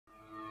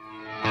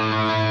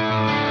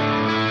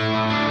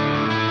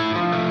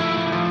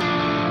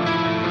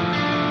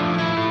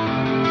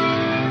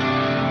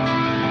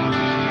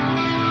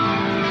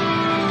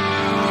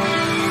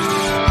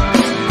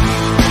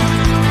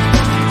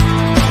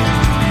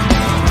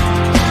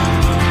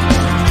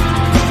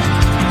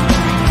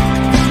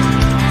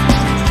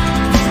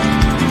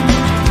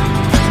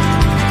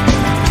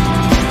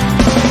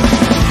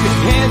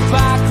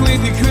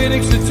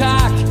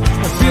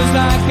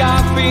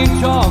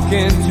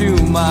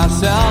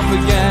myself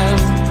again.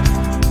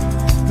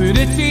 But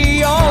it's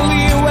the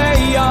only way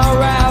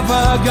you're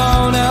ever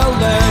gonna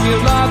learn. You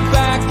look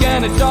back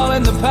and it's all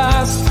in the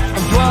past.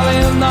 I'm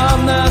dwelling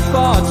on the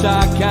thoughts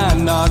I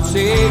cannot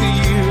say to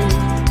you.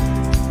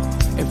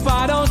 If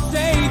I don't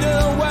say the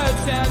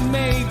words, then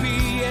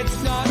maybe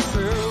it's not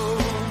true.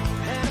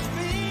 And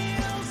it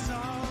feels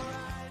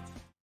alright.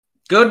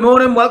 Good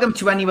morning, welcome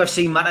to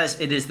NUFC Matters.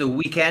 It is the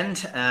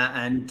weekend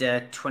and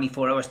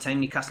 24 hours time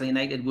Newcastle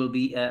United will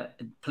be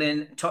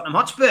playing Tottenham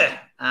Hotspur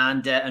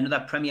and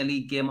another Premier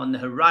League game on the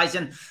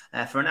horizon.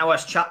 For an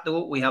hour's chat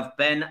though, we have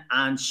Ben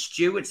and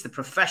Stu. It's the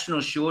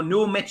professional show.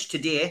 No Mitch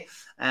today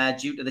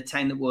due to the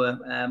time that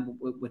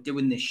we're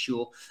doing this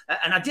show.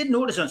 And I did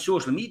notice on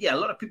social media, a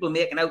lot of people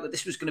making out that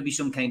this was going to be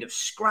some kind of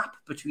scrap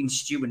between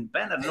Stu and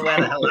Ben. I don't know where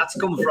the hell that's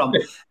come from.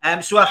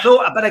 So I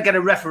thought I better get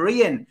a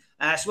referee in.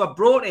 So I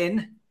brought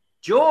in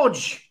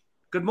George.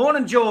 Good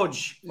morning,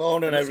 George.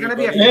 Morning, it's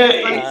everybody. It's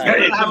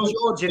going to have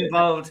George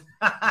involved.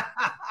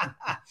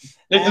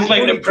 This is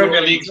like the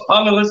Premier League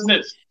panel, isn't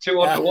it?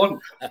 2-1.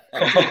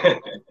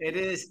 It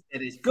is.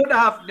 Good to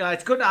have. No,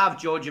 it's good to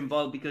have George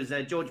involved because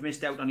George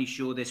missed out on his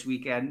show this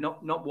weekend.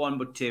 Not one,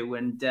 but two.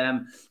 And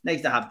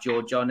nice to have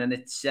George on. And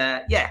it's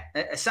a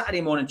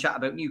Saturday morning chat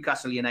about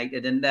Newcastle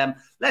United. And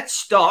let's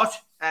start,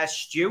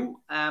 Stu.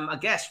 I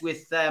guess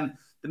with the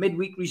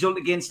midweek result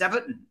against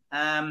Everton.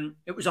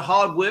 It was a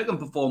hard-working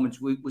performance.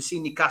 We've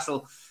seen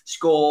Newcastle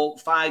score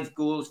 4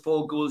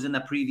 goals in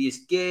their previous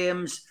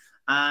games,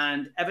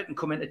 and Everton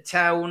come into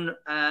town.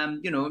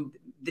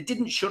 They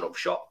didn't shut up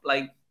shop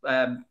like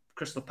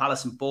Crystal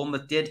Palace and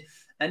Bournemouth did.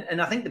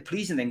 And I think the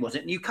pleasing thing was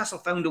that Newcastle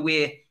found a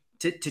way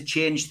to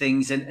change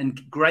things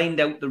and grind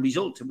out the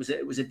result.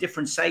 It was a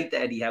different side to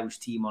Eddie Howe's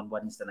team on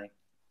Wednesday night.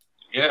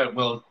 Yeah,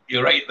 well,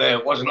 you're right there.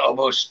 It wasn't our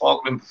most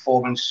sparkling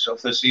performance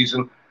of the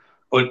season.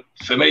 But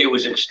for me, it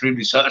was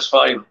extremely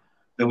satisfying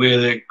the way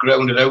they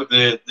grounded out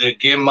the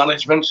game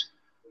management.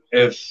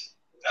 If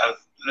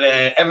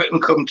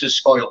Everton come to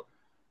spoil,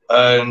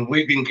 and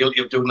we've been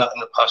guilty of doing that in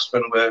the past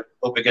when we're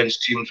up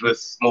against teams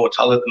with more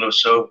talent than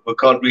us, so we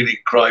can't really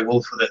cry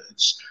wolf with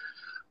it.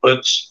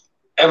 But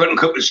Everton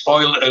come to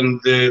spoil, and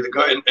they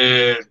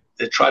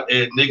tried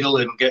to niggle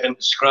and get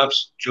into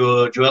scraps.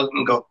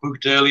 Joelinton got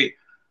booked early.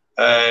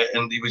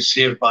 And he was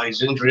saved by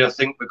his injury, I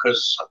think,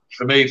 because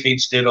for me, if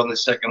he'd stayed on the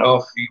second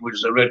half, he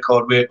was a red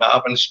card waiting to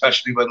happen,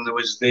 especially when there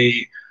was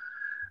the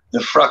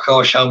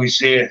fracas, shall we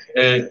say,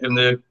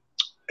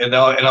 in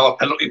our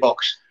penalty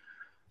box.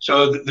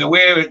 So the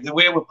way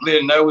we're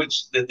playing now,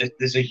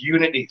 there's a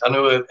unity. I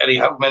know Eddie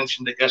Howe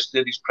mentioned it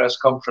yesterday at his press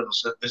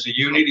conference, that there's a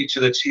unity to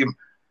the team.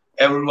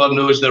 Everyone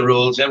knows their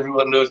roles.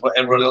 Everyone knows what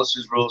everyone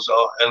else's roles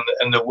are,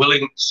 and they're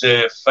willing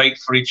to fight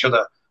for each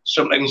other,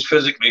 sometimes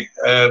physically,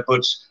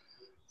 but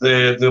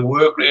the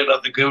work rate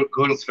that they're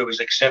going through is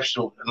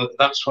exceptional, and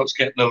that's what's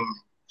getting them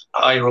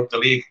higher up the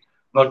league,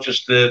 not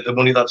just the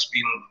money that's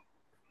been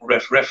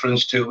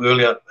referenced to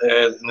earlier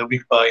in the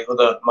week by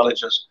other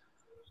managers,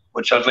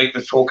 which I'd like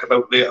to talk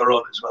about later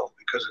on as well,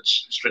 because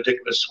it's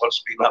ridiculous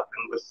what's been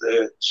happening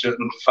with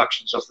certain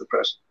factions of the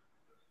press.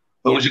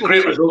 But it was a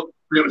great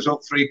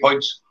result, 3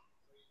 points.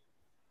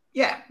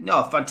 Yeah,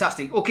 no,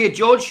 fantastic. Okay,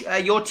 George,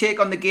 your take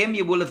on the game.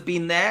 You will have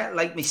been there,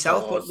 like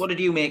myself. What did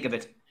you make of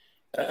it?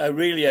 I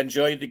really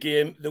enjoyed the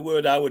game. The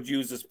word I would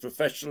use is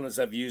professional, as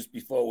I've used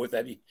before with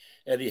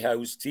Eddie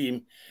Howe's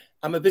team.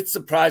 I'm a bit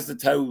surprised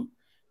at how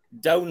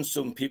down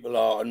some people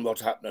are on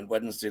what happened on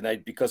Wednesday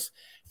night, because,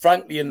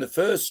 frankly, in the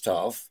first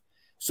half,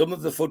 some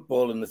of the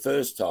football in the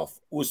first half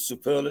was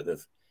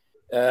superlative.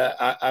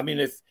 I mean,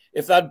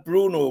 if that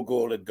Bruno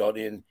goal had gone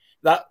in,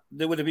 that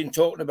they would have been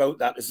talking about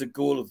that as a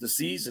goal of the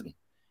season.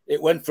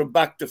 It went from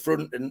back to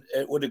front and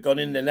it would have gone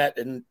in the net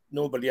and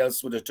nobody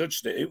else would have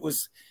touched it. It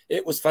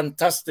was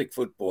fantastic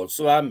football.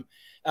 So I'm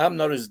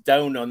not as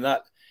down on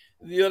that.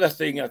 The other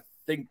thing, I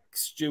think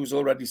Stu's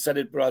already said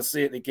it, but I'll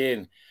say it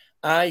again.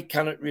 I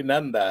cannot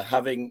remember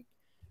having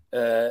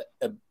a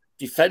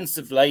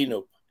defensive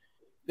lineup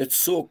that's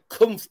so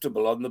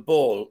comfortable on the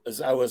ball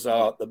as ours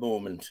are at the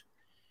moment.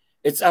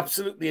 It's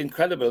absolutely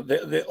incredible.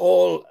 They're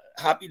all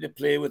happy to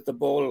play with the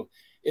ball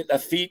at their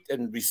feet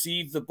and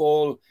receive the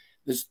ball.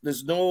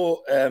 There's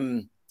no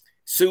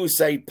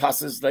suicide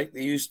passes like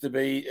there used to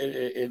be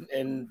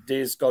in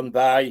days gone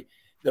by.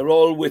 They're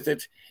all with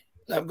it.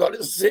 And I've got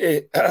to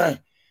say,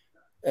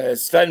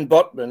 Sven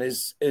Botman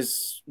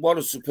is what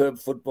a superb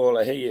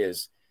footballer he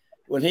is.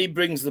 When he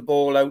brings the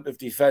ball out of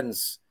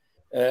defence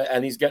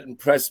and he's getting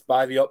pressed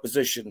by the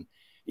opposition,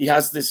 he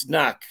has this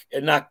knack, a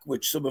knack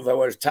which some of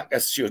our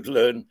attackers should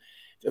learn,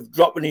 of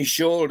dropping his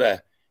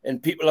shoulder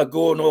and people are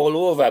going all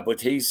over,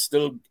 but he's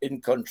still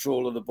in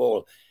control of the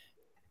ball.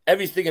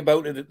 Everything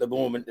about it at the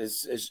moment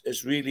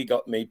has really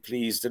got me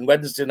pleased. And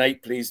Wednesday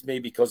night pleased me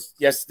because,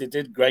 yes, they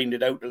did grind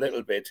it out a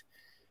little bit.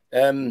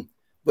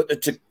 But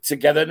the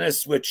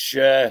togetherness, which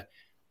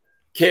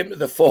came to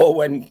the fore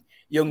when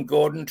young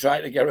Gordon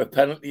tried to get a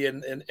penalty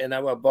in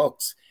our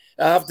box.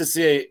 I have to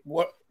say,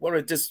 what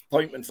a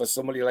disappointment for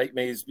somebody like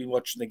me who's been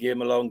watching the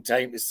game a long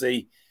time to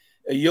see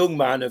a young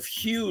man of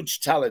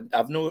huge talent.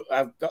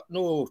 I've got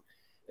no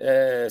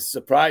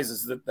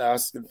surprises that they're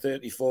asking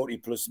 30, 40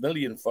 plus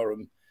million for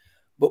him.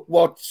 But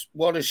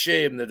what a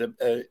shame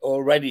that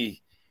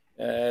already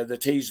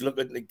that he's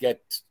looking to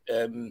get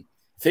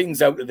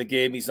things out of the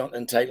game he's not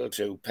entitled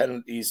to,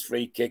 penalties,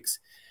 free kicks.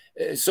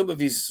 Some of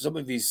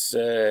his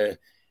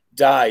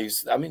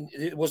dives, I mean,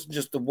 it wasn't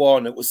just the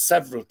one, it was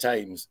several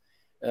times.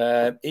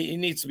 He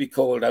needs to be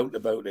called out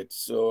about it.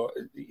 So,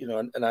 you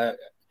know,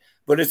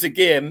 but as a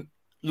game,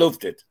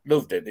 loved it.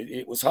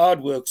 It was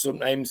hard work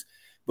sometimes,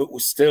 but we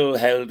still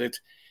held it.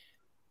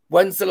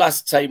 When's the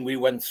last time we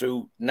went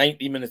through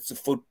 90 minutes of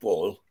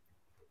football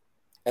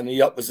and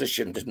the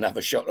opposition didn't have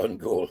a shot on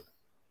goal?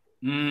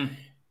 And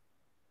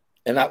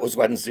that was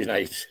Wednesday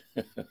night.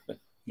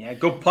 Yeah,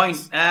 good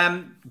point.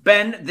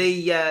 Ben,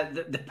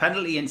 the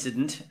penalty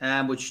incident,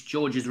 which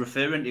George is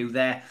referring to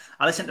there,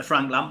 I listened to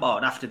Frank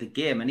Lampard after the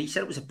game and he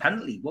said it was a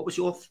penalty. What was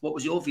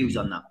your views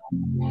on that?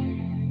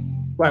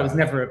 Well, it was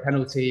never a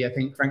penalty. I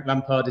think Frank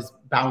Lampard is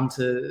bound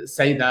to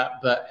say that,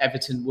 but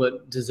Everton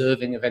weren't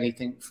deserving of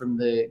anything from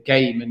the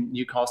game, and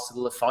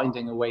Newcastle are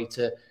finding a way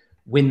to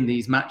win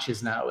these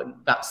matches now, and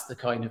that's the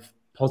kind of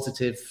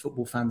positive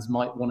football fans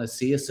might want to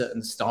see, a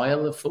certain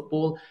style of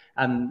football.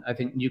 And I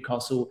think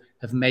Newcastle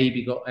have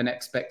maybe got an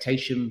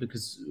expectation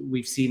because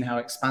we've seen how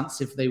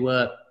expansive they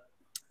were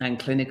and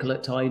clinical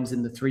at times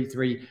in the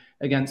 3-3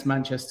 against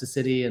Manchester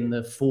City and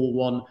the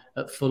 4-1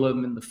 at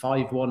Fulham and the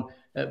 5-1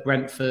 at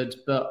Brentford.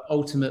 But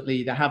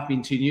ultimately, there have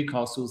been two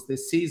Newcastles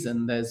this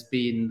season. There's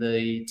been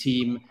the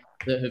team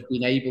that have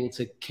been able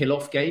to kill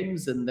off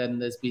games, and then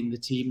there's been the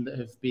team that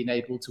have been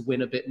able to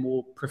win a bit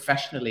more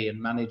professionally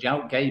and manage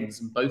out games.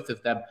 And both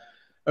of them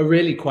are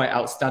really quite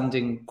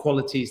outstanding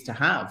qualities to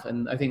have.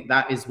 And I think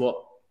that is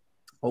what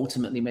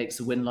ultimately makes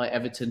a win like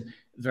Everton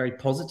very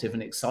positive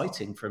and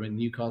exciting from a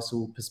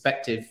Newcastle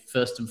perspective.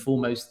 First and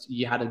foremost,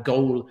 you had a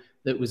goal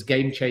that was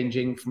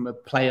game-changing from a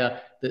player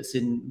that's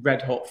in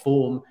red-hot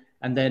form.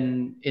 And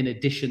then in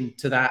addition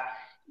to that,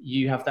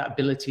 you have that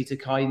ability to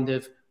kind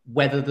of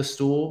weather the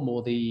storm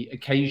or the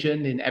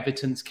occasion. In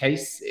Everton's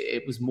case,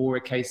 it was more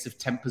a case of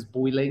tempers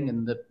boiling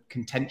and the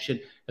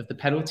contention of the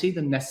penalty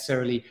than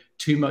necessarily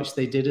too much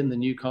they did in the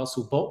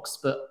Newcastle box.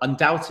 But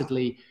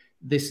undoubtedly,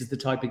 this is the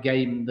type of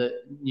game that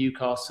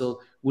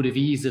Newcastle would have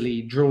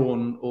easily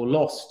drawn or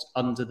lost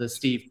under the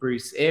Steve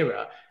Bruce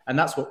era. And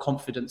that's what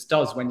confidence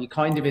does when you're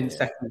kind of in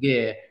second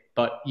gear,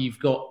 but you've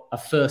got a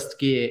first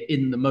gear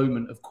in the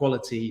moment of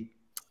quality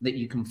that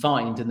you can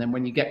find. And then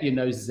when you get your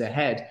noses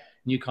ahead,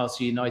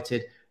 Newcastle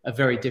United are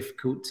very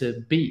difficult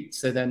to beat.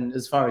 So then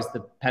as far as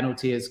the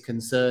penalty is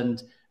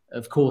concerned,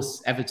 of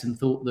course, Everton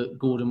thought that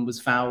Gordon was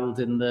fouled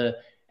in the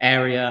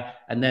area,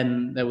 and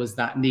then there was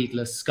that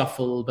needless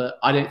scuffle, but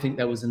I don't think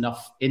there was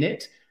enough in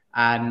it.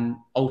 And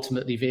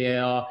ultimately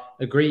VAR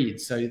agreed.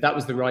 So that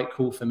was the right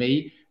call for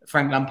me.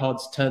 Frank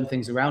Lampard's turned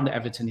things around at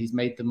Everton. He's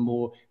made them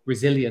more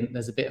resilient.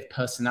 There's a bit of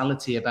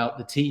personality about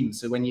the team.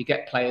 So when you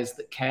get players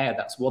that care,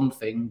 that's one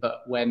thing.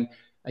 But when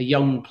a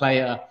young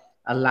player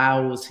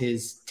allows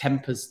his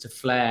tempers to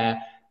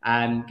flare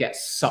and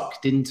gets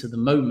sucked into the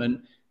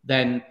moment,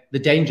 then the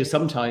danger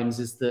sometimes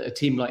is that a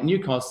team like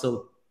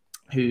Newcastle,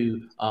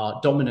 who are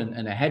dominant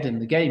and ahead in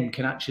the game,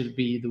 can actually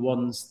be the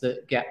ones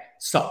that get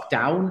sucked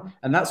down.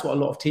 And that's what a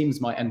lot of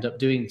teams might end up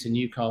doing to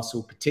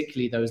Newcastle,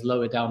 particularly those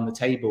lower down the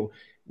table.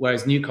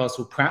 Whereas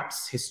Newcastle,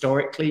 perhaps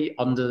historically,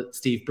 under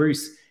Steve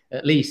Bruce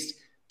at least,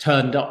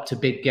 turned up to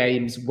big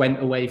games,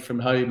 went away from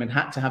home and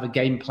had to have a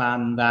game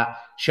plan that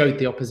showed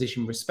the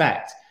opposition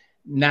respect.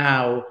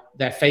 Now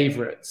they're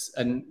favourites,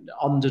 and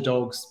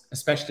underdogs,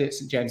 especially at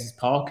St James's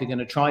Park, are going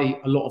to try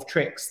a lot of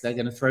tricks. They're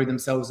going to throw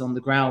themselves on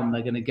the ground.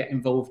 They're going to get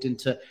involved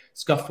into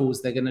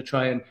scuffles. They're going to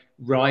try and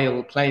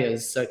rile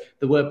players. So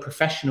the word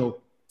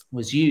professional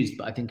was used,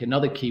 but I think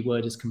another key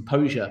word is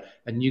composure,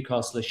 and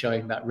Newcastle are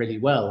showing that really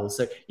well.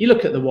 So you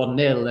look at the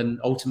 1-0 and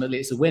ultimately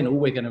it's a win. All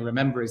we're going to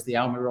remember is the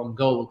Almiron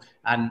goal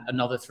and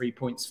another 3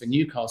 points for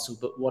Newcastle.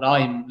 But what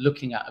I'm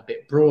looking at a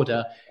bit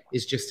broader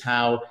is just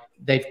how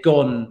they've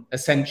gone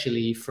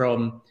essentially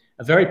from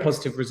a very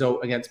positive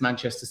result against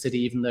Manchester City,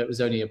 even though it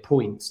was only a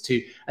point,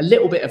 to a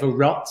little bit of a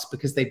rut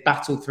because they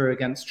battled through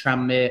against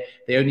Tranmere.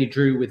 They only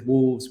drew with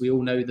Wolves. We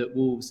all know that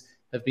Wolves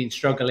have been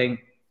struggling.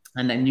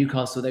 And then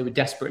Newcastle, they were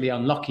desperately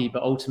unlucky,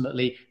 but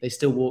ultimately they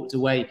still walked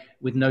away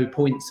with no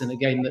points in a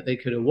game that they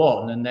could have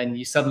won. And then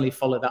you suddenly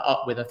follow that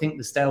up with, I think,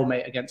 the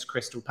stalemate against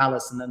Crystal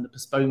Palace and then the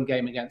postponed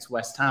game against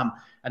West Ham.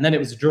 And then it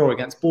was a draw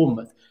against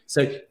Bournemouth.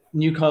 So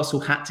Newcastle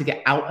had to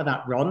get out of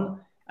that run.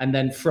 And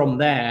then from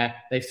there,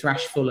 they've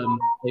thrashed Fulham,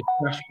 they've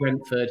thrashed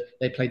Brentford,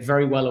 they played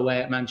very well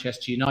away at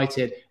Manchester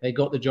United, they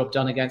got the job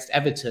done against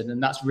Everton,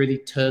 and that's really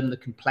turned the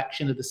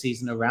complexion of the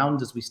season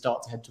around as we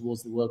start to head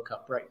towards the World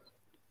Cup break.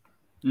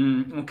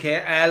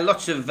 Okay,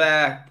 lots of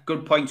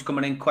good points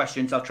coming in,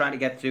 questions. I'll try to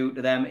get through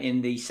to them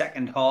in the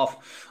second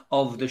half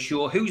of the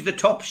show. Who's the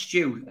top,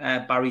 Stu?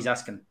 Barry's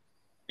asking.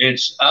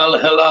 It's Al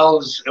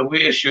Hilal's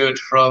away shirt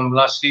from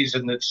last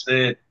season. It's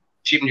the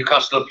team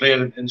Newcastle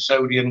played in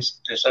Saudi in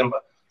December.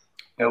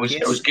 It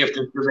was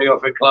gifted to me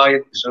off a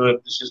client, so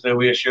this is their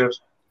away shirt.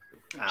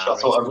 So I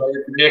thought I'd write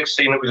it today,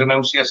 seeing it was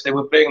announced yesterday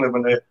we're playing them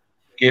in a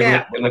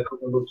game in a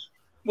couple of months.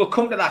 We'll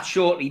come to that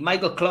shortly.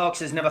 Michael Clark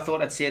says, never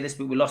thought I'd say this,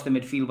 but we lost the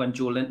midfield when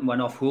Joe Linton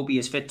went off. Hope he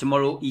is fit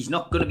tomorrow. He's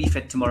not going to be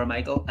fit tomorrow,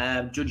 Michael.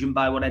 Judging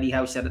by what Eddie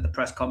Howe said at the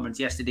press conference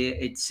yesterday,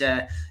 it's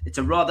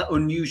a rather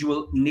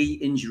unusual knee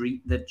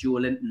injury that Joe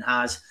Linton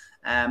has.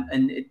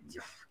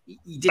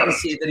 He didn't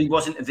say that he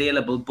wasn't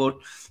available, but,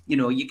 you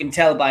know, you can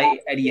tell by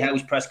Eddie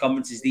Howe's press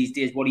conferences these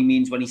days what he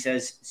means when he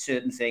says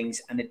certain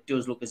things, and it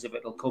does look as if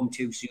it'll come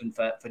too soon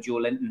for Joe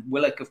Linton.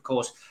 Willock, of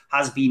course,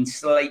 has been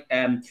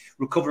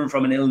recovering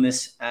from an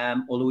illness,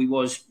 although he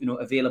was, you know,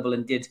 available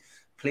and did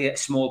play a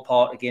small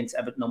part against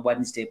Everton on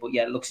Wednesday. But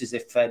yeah, it looks as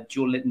if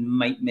Joe Linton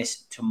might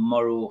miss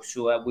tomorrow.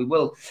 So we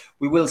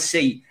will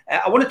see.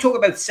 I want to talk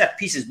about set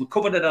pieces. We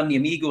covered it on the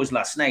Amigos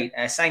last night.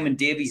 Simon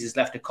Davies has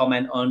left a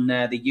comment on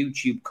the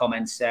YouTube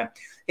comments.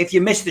 If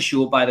you missed the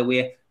show, by the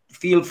way,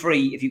 feel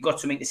free, if you've got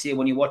something to say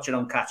when you watch it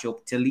on catch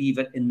up, to leave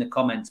it in the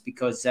comments,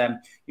 because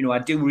you know, I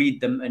do read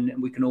them and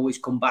we can always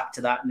come back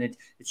to that, and it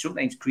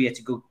sometimes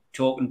creates a good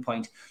talking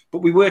point.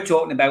 But we were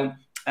talking about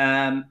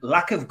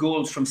lack of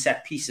goals from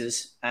set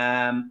pieces,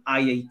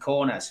 i.e.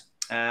 corners.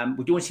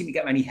 We don't seem to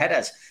get many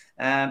headers.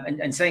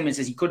 And Simon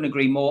says he couldn't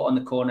agree more on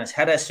the corners.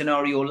 Header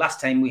scenario, last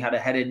time we had a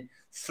headed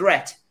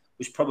threat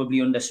was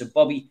probably under Sir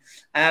Bobby.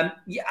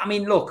 Yeah, I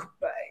mean, look,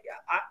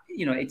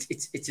 you know,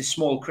 it's a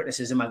small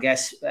criticism, I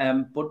guess.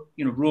 But,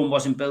 you know, Rome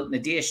wasn't built in a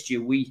day,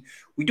 Stu. We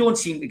don't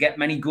seem to get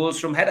many goals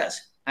from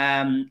headers.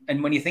 And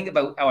when you think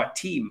about our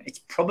team, it's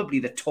probably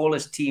the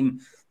tallest team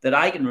that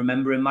I can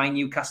remember in my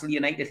Newcastle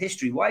United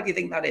history. Why do you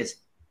think that is?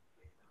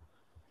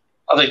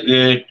 I think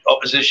the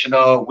opposition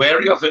are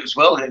wary of it as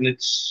well, and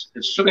it's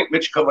something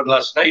Mitch covered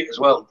last night as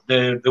well.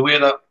 The way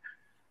that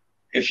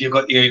if you've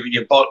got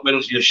your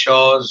Botmans, your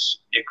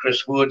Shaws, your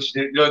Chris Woods,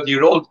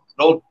 you're all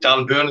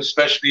Dan Burn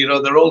especially, you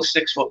know, they're all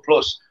 6 foot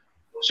plus,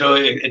 so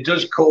it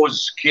does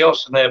cause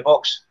chaos in their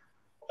box,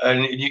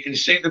 and you can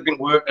see they've been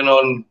working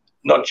on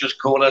not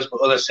just corners but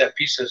other set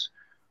pieces.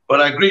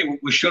 But I agree,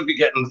 we should be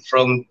getting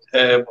from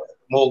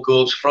more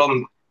goals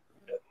from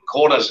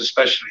corners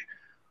especially.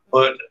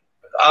 But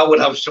I would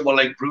have someone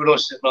like Bruno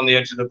sitting on the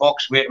edge of the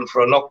box waiting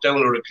for a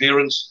knockdown or a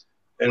clearance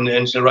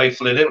and to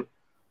rifle it in.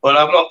 But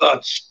I'm not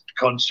that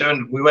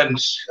concerned.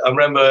 I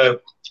remember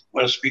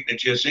when I was speaking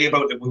to JC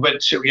about it, we went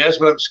 2 years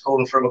without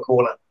scoring from a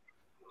corner.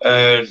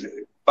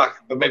 Back,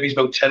 maybe it's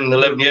about 10,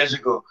 11 years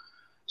ago.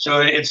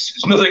 So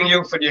it's nothing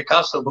new for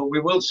Newcastle, but we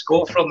will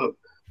score from them.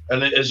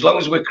 And as long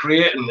as we're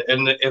creating,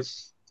 and if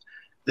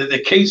the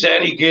key to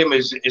any game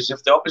is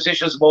if the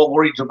opposition is more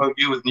worried about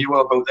you than you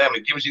are about them,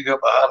 it gives you the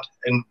upper hand.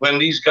 And when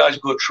these guys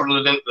go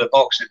trundling into the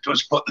box, it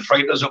does put the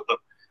frighteners up them.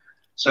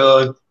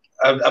 So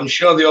I'm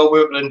sure they are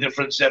working in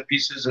different set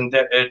pieces and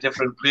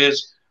different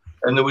plays.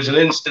 And there was an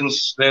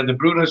instance there, the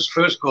Bruno's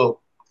first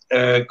goal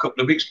a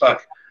couple of weeks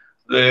back.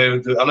 I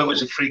know it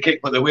was a free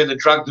kick, but the way they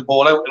dragged the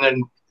ball out and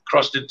then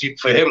crossed it deep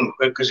for him,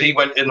 because he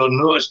went in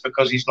unnoticed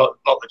because he's not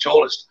the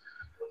tallest.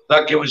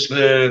 That gave us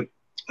the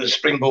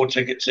springboard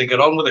to get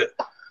on with it.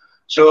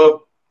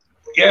 So,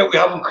 yeah, we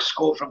haven't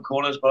scored from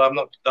corners, but I'm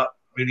not that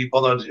really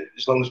bothered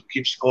as long as we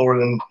keep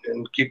scoring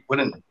and keep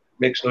winning. It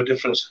makes no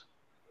difference.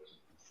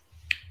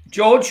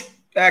 George,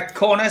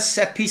 corners,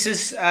 set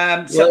pieces,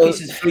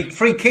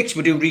 free kicks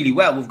we do really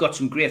well. We've got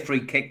some great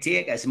free kick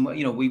takers, and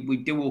you know we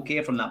do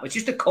okay from that. But it's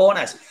just the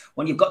corners,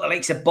 when you've got the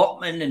likes of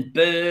Botman and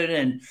Byrne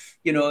and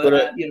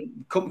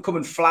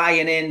coming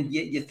flying in,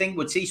 you think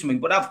we'd see something.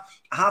 But I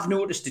have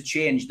noticed a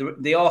change.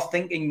 They are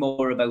thinking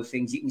more about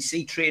things. You can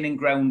see training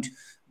ground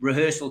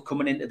rehearsal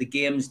coming into the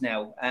games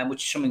now,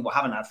 which is something we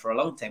haven't had for a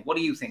long time. What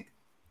do you think?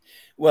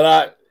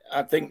 Well,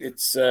 I think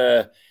it's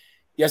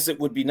yes, it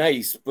would be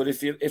nice, but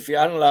if you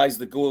analyse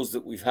the goals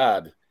that we've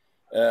had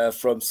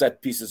from set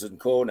pieces and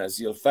corners,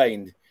 you'll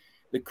find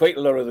that quite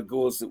a lot of the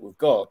goals that we've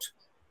got,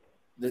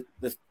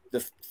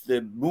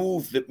 the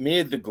move that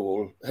made the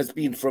goal has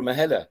been from a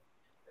header.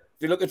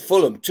 If you look at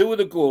Fulham, 2 of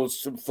the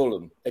goals from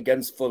Fulham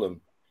against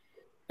Fulham,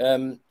 I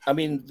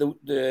mean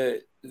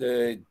the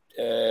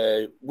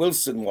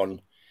Wilson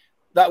one,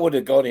 that would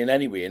have gone in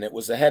anyway, and it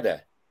was a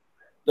header.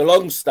 The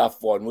Longstaff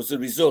one was the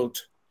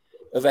result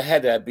of a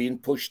header being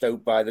pushed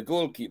out by the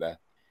goalkeeper,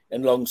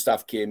 and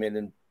Longstaff came in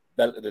and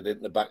belted it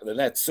in the back of the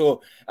net.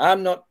 So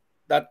I'm not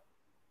that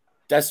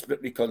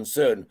desperately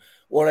concerned.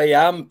 What I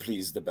am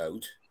pleased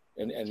about,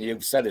 and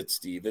you've said it,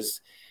 Steve,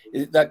 is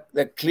that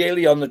they're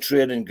clearly on the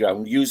training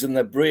ground using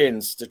their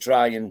brains to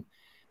try and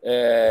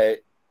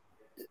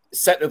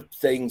set up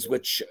things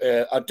which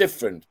are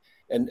different.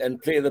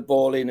 And play the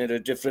ball in at a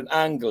different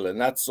angle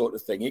and that sort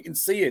of thing. You can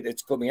see it,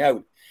 it's coming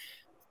out.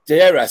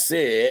 Dare I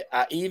say,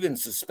 I even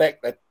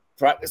suspect that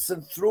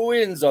practicing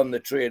throw-ins on the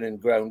training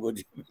ground, would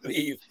you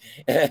believe?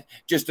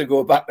 Just to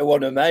go back to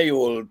one of my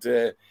old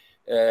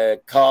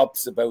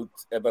carps about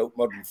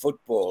modern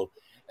football.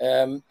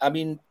 I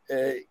mean,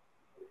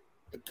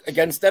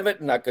 against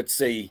Everton, I could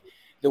see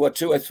there were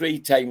 2 or 3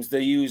 times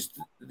they used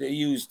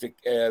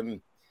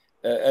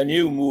a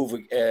new move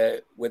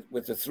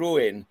with the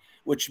throw-in,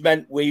 which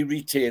meant we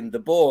retained the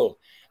ball.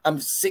 I'm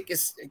sick of,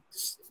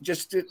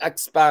 just to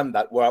expand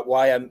that,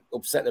 why I'm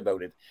upset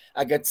about it.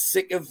 I get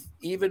sick of,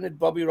 even at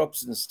Bobby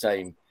Robson's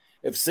time,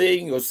 of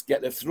seeing us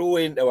get a throw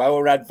into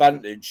our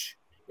advantage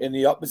in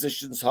the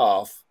opposition's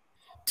half,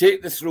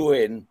 take the throw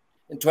in,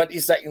 and 20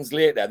 seconds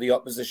later, the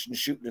opposition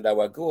shooting at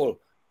our goal.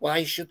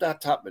 Why should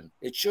that happen?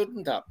 It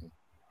shouldn't happen.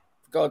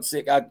 For God's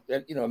sake,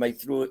 my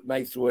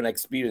throw-in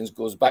experience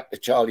goes back to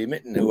Charlie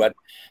Mitten, who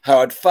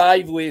had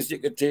 5 ways you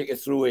could take a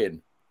throw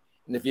in.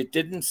 And if you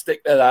didn't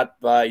stick to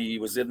that, he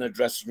was in the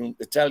dressing room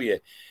to tell you.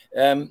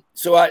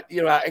 So I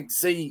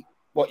see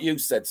what you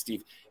said,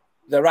 Steve.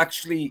 They're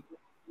actually,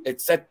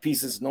 it's set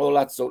pieces and all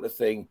that sort of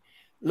thing,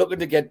 looking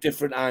to get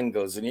different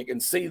angles, and you can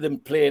see them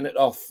playing it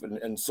off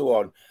and so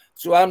on.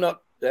 So I'm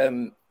not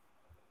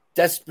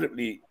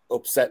desperately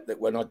upset that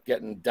we're not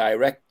getting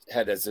direct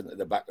headers into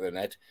the back of the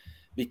net,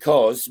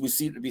 because we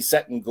seem to be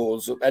setting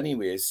goals up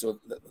anyway. So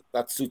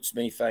that suits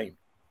me fine.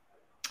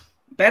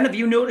 Ben, have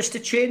you noticed a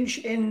change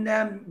in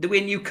the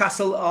way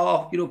Newcastle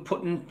are,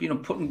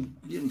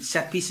 putting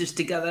set pieces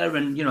together,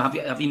 and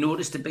have you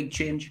noticed a big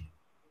change?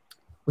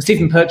 Well,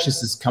 Stephen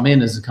Purchase has come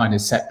in as a kind of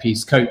set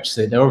piece coach,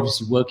 so they're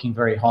obviously working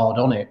very hard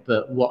on it.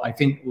 But what I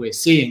think we're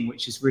seeing,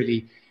 which is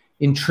really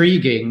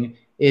intriguing,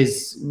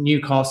 is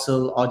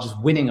Newcastle are just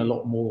winning a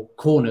lot more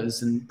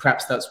corners, and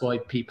perhaps that's why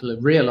people are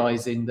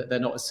realising that they're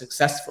not as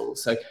successful.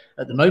 So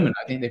at the moment,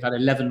 I think they've had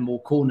 11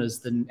 more corners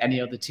than any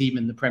other team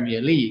in the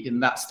Premier League,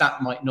 and that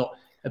stat might not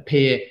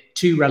appear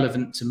too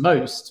relevant to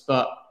most,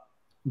 but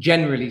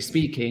generally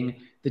speaking,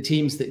 the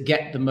teams that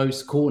get the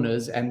most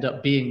corners end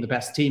up being the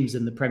best teams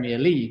in the Premier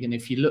League. And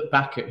if you look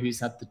back at who's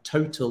had the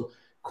total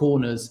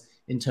corners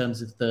in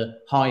terms of the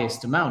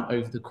highest amount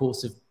over the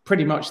course of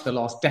pretty much the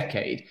last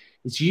decade,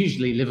 it's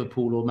usually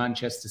Liverpool or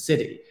Manchester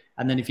City.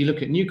 And then if you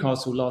look at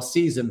Newcastle last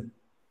season,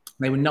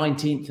 they were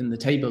 19th in the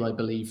table, I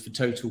believe, for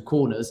total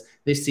corners.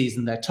 This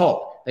season, they're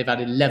top. They've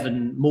had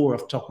 11 more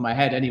off the top of my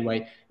head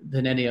anyway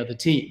than any other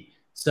team.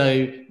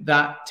 So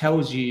that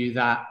tells you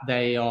that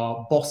they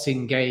are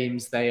bossing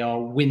games, they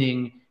are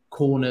winning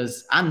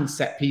corners and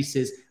set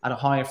pieces at a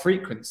higher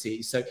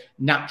frequency. So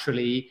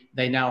naturally,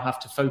 they now have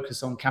to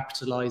focus on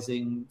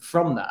capitalizing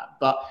from that.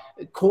 But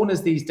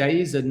corners these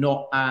days are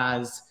not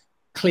as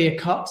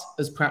clear-cut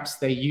as perhaps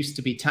they used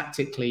to be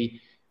tactically.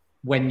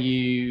 When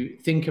you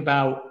think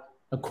about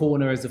a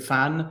corner as a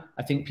fan,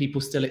 I think people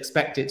still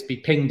expect it to be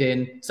pinged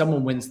in,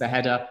 someone wins the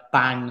header,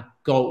 bang,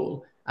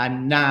 goal.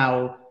 And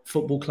now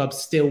football clubs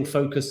still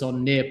focus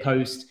on near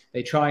post.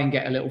 They try and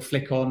get a little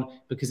flick on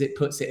because it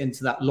puts it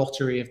into that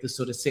lottery of the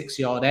sort of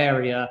 6-yard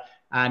area.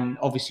 And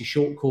obviously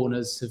short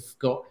corners have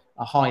got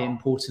a high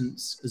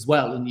importance as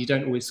well. And you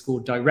don't always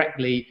score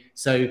directly.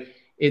 So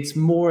it's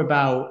more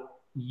about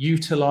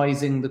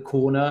utilizing the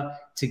corner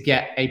to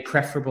get a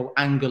preferable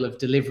angle of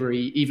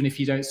delivery, even if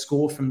you don't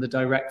score from the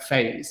direct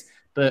phase.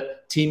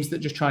 But teams that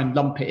just try and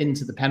lump it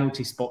into the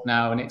penalty spot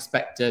now and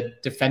expect a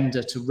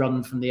defender to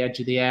run from the edge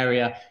of the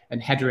area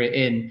and header it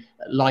in,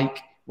 like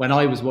when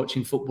I was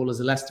watching football as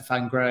a Leicester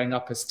fan growing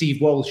up, as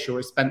Steve Walsh or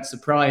as Spencer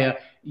Pryor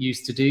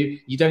used to do,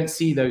 you don't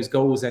see those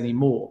goals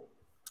anymore.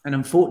 And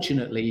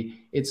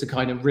unfortunately, it's a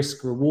kind of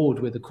risk reward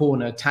with a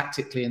corner,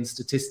 tactically and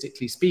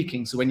statistically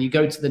speaking. So when you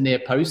go to the near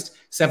post,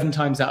 7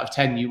 times out of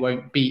 10, you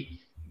won't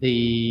beat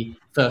the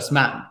first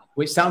man,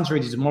 which sounds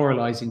really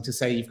demoralizing to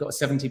say you've got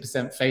a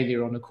 70%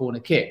 failure on a corner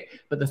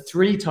kick. But the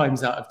 3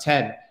 times out of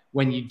 10,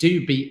 when you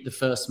do beat the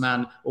first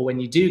man or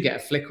when you do get a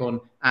flick on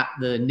at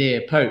the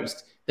near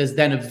post, there's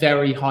then a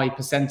very high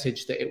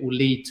percentage that it will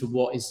lead to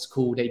what is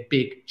called a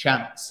big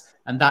chance.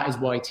 And that is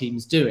why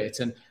teams do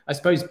it. And I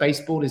suppose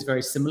baseball is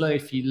very similar.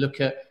 If you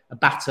look at a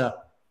batter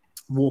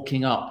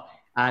walking up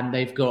and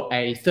they've got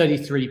a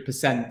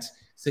 33%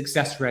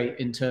 success rate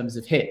in terms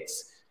of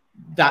hits,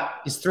 that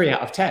is 3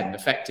 out of 10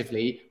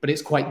 effectively, but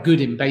it's quite good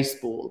in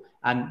baseball.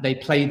 And they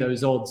play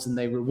those odds and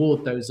they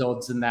reward those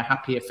odds, and they're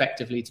happy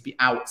effectively to be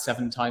out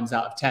 7 times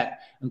out of 10.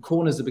 And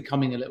corners are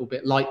becoming a little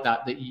bit like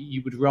that, that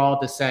you would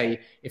rather say,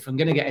 if I'm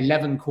going to get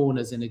 11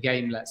 corners in a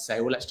game, let's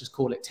say, well, let's just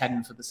call it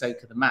 10 for the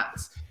sake of the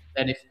maths.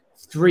 Then if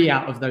 3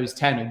 out of those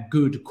 10 are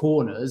good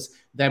corners,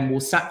 then we'll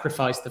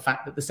sacrifice the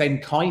fact that the same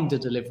kind of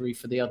delivery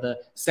for the other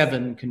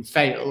 7 can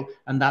fail,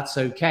 and that's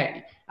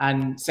okay.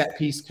 And set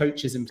piece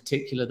coaches in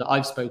particular that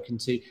I've spoken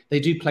to, they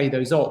do play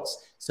those odds.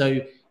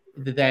 So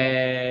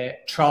they're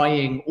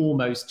trying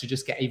almost to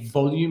just get a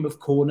volume of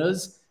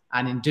corners.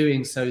 And in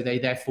doing so, they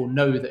therefore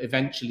know that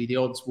eventually the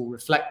odds will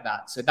reflect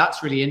that. So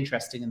that's really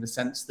interesting in the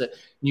sense that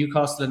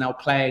Newcastle are now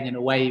playing in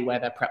a way where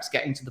they're perhaps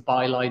getting to the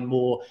byline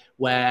more,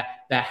 where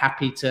they're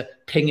happy to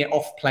ping it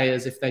off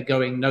players if they're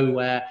going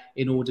nowhere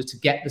in order to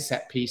get the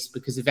set piece,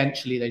 because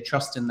eventually they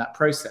trust in that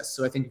process.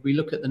 So I think if we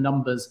look at the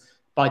numbers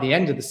by the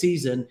end of the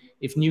season,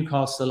 if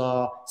Newcastle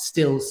are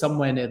still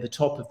somewhere near the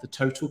top of the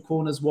total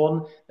corners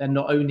won, then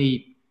not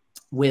only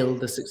will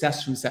the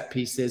success from set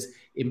pieces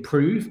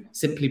improve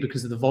simply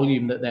because of the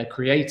volume that they're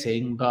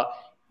creating, but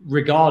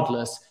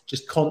regardless,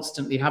 just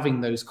constantly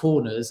having those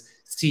corners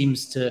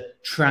seems to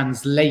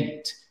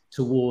translate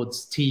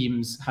towards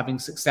teams having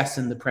success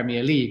in the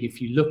Premier League.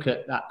 If you look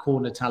at that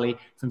corner tally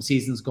from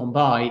seasons gone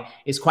by,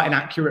 it's quite an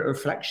accurate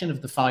reflection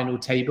of the final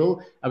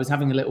table. I was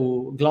having a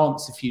little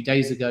glance a few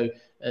days ago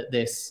at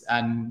this,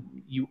 and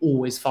you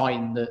always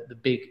find that the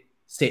big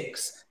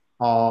six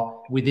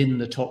are within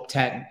the top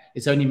 10.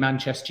 It's only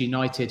Manchester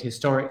United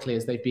historically,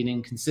 as they've been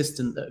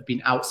inconsistent, that have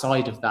been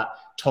outside of that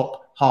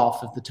top half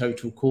of the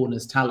total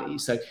corners tally.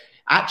 So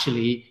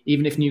actually,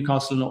 even if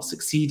Newcastle are not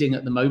succeeding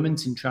at the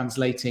moment in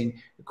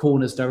translating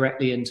corners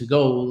directly into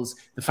goals,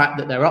 the fact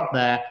that they're up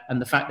there and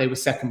the fact they were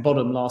second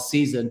bottom last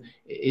season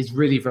is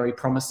really very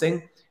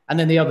promising. And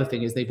then the other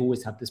thing is they've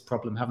always had this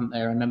problem, haven't they?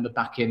 I remember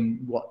back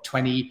in,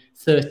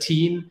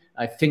 2013,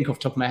 I think off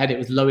the top of my head, it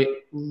was Loic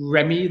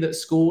Remy that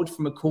scored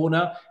from a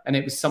corner. And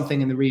it was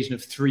something in the region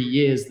of 3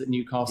 years that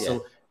Newcastle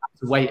had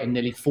to wait in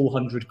nearly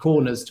 400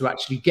 corners to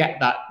actually get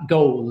that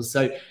goal.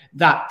 So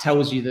that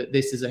tells you that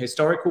this is a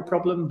historical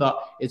problem, but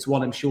it's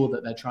one I'm sure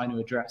that they're trying to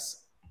address.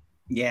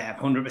 Yeah,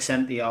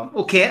 100% they are.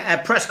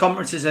 Okay, press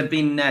conferences have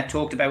been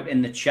talked about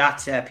in the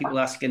chat. People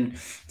asking,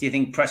 do you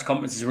think press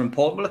conferences are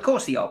important? Well, of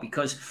course they are,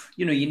 because,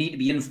 you need to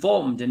be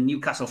informed, and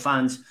Newcastle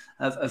fans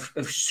have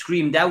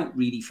screamed out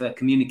really for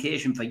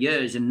communication for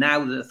years. And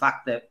now the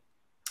fact that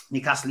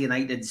Newcastle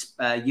United's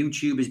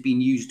YouTube has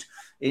been used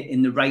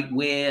in the right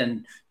way,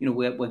 and,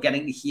 we're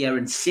getting to hear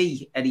and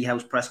see Eddie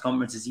Howe's press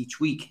conferences each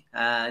week,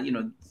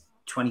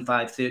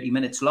 25, 30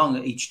 minutes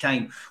long each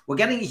time. We're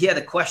getting to hear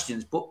the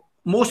questions, but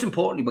most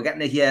importantly, we're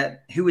getting to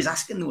hear who is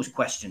asking those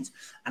questions.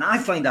 And I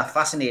find that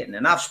fascinating.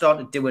 And I've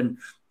started doing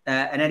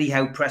an Eddie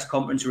Howe press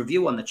conference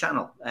review on the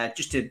channel,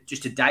 just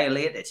to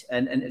dilate it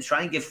and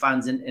try and give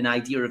fans an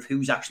idea of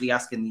who's actually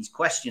asking these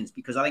questions,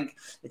 because I think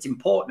it's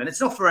important. And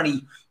it's not for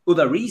any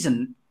other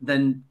reason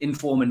than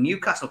informing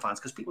Newcastle fans,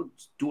 because people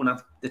don't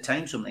have the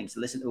time sometimes to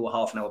listen to a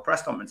half-an-hour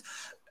press conference.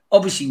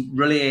 Obviously,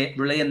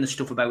 relaying the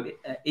stuff about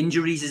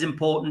injuries is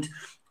important.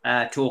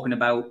 Talking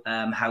about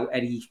how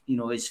Eddie,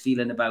 is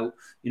feeling about,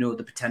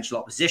 the potential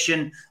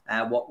opposition,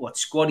 what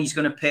squad he's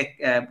going to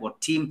pick,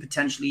 what team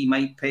potentially he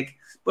might pick,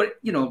 but,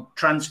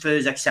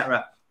 transfers,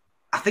 etc.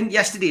 I think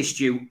yesterday,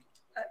 Stu,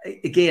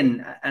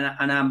 again,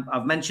 and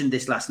I've mentioned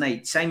this last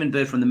night, Simon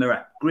Bird from the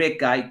Mirror, great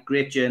guy,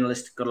 great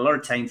journalist, got a lot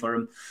of time for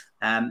him,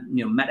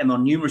 met him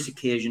on numerous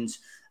occasions.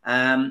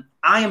 I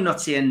am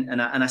not saying,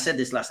 and I said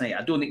this last night,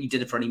 I don't think he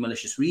did it for any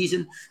malicious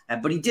reason,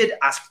 but he did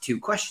ask 2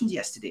 questions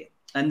yesterday.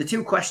 And the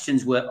 2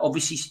 questions were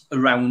obviously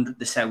around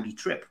the Saudi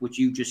trip, which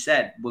you just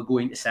said we're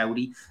going to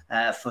Saudi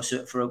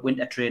for a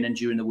winter training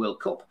during the World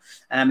Cup.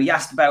 He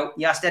asked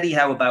Eddie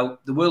Howe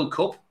about the World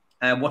Cup.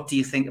 What do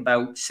you think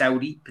about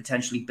Saudi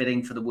potentially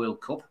bidding for the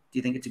World Cup? Do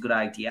you think it's a good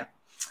idea?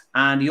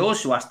 And he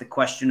also asked the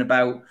question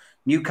about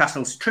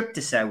Newcastle's trip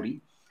to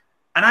Saudi.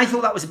 And I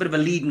thought that was a bit of a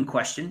leading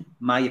question,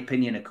 my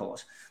opinion, of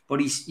course. But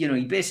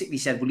he basically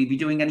said, will he be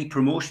doing any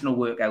promotional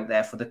work out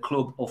there for the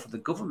club or for the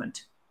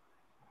government?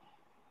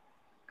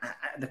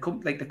 The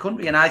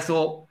country. And I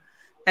thought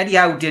Eddie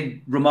Howe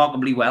did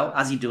remarkably well,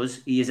 as he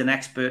does. He is an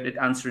expert at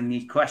answering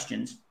these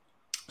questions,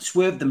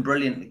 swerved them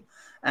brilliantly.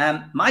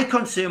 My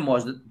concern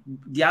was that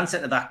the answer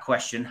to that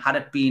question, had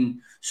it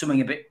been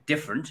something a bit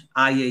different,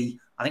 i.e.,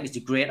 I think it's a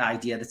great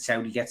idea that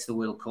Saudi gets the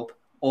World Cup,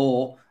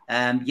 or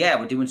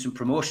we're doing some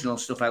promotional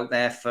stuff out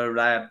there for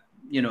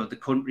the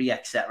country,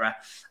 etc.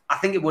 I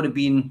think it would have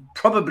been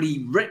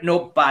probably written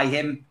up by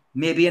him,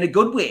 maybe in a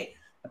good way,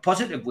 a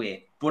positive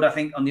way. But I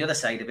think on the other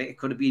side of it, it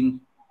could have been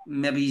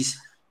maybe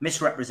he's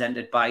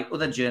misrepresented by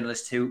other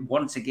journalists who,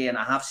 once again,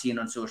 I have seen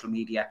on social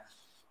media,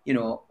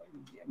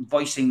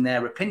 voicing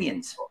their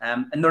opinions.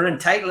 And they're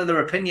entitled to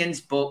their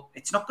opinions, but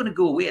it's not going to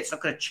go away. It's not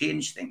going to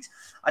change things.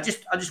 I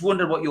just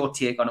wondered what your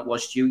take on it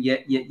was, Stu.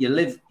 You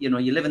live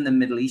in the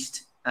Middle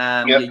East.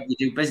 You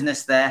do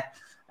business there.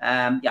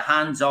 You're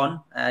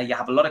hands-on. You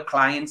have a lot of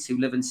clients who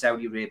live in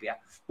Saudi Arabia.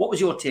 What was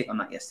your take on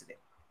that yesterday?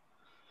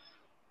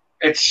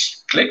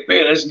 It's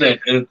clickbait, isn't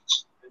it?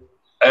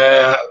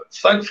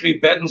 Thankfully,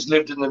 Ben's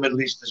lived in the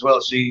Middle East as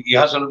well, so he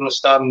has an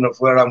understanding of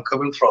where I'm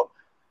coming from.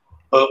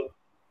 But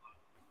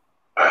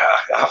I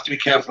have to be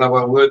careful how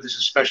I word this,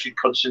 especially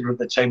considering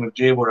the time of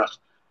day we're at.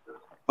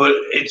 But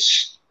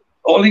it's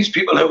all these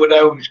people who are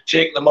now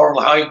taking the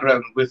moral high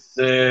ground with,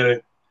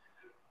 and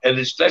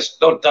let's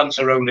not dance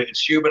around it.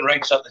 It's human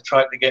rights that they're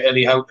trying to get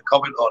Eddie Howe to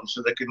comment on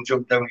so they can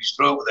jump down his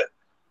throat with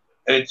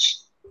it.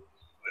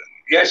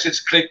 Yes,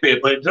 it's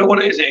clickbait, but you know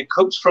what it is? It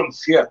comes from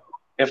fear.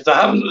 If they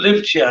haven't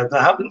lived here, they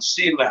haven't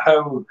seen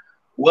how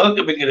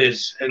welcoming it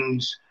is.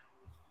 And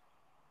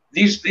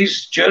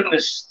these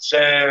journalists,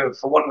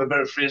 for want of a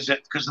better phrase,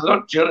 because they're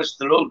not journalists,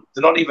 they're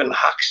not even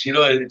hacks.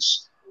 They're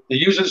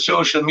using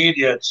social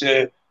media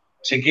to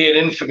gain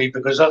infamy,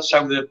 because that's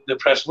how the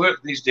press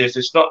work these days.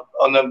 It's not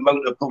on the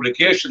amount of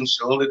publications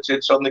sold;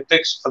 it's on the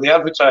clicks for the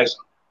advertising.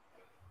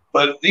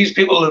 But these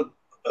people,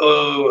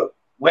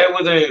 where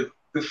were they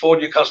before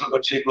Newcastle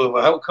got taken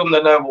over? How come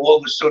they're now all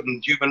of a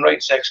sudden human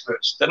rights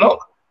experts? They're not.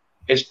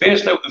 It's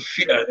based out of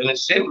fear, and the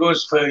same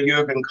goes for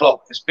Jurgen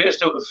Klopp. It's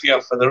based out of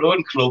fear for their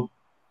own club.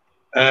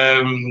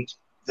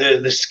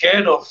 They're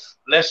scared of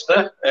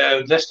Leicester,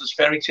 Leicester's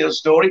fairy tale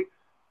story.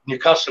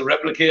 Newcastle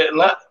replicating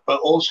that, but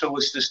also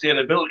with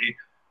sustainability.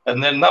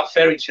 And then that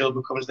fairy tale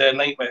becomes their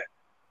nightmare,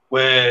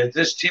 where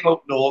this team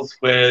up north,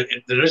 where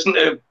there isn't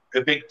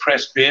a big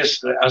press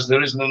base, as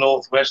there is in the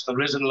Northwest,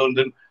 there is in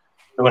London,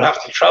 they would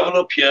have to travel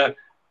up here.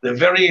 They're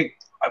very,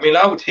 I mean,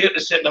 I would hate to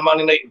sit in a Man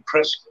United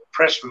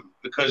press room,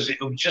 because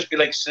it would just be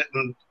like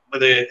sitting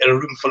with in a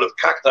room full of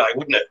cacti,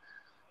 wouldn't it?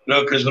 You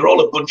know, because they're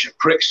all a bunch of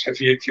pricks, if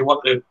you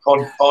want to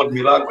pardon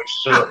me language.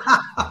 So,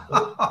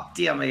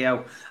 dear me,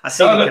 I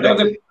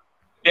see.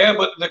 Yeah,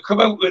 but they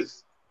come out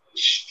with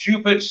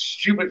stupid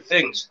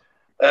things,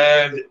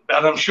 and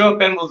I'm sure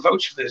Ben will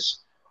vouch for this.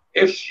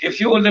 If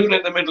you're living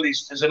in the Middle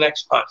East as an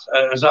expat,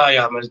 as I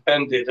am, as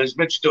Ben did, as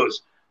Mitch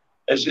does,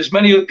 as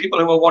many of the people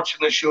who are watching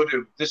this show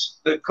do,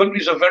 the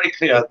countries are very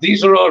clear.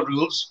 These are our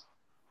rules.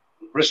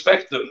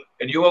 Respect them,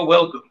 and you are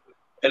welcome.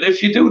 And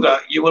if you do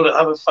that, you will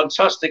have a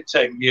fantastic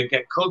time. You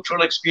get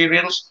cultural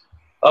experience.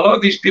 A lot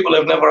of these people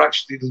have never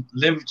actually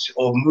lived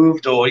or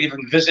moved or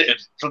even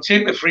visited. They'll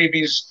take the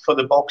freebies for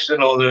the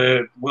boxing or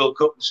the World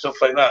Cup and stuff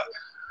like that.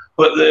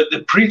 But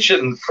the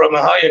preaching from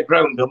a higher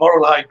ground, a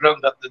moral high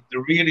ground that they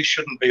really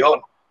shouldn't be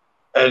on.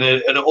 And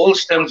it all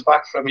stems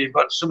back from, you've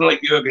got someone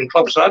like Jurgen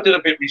Klopp. So I did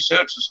a bit of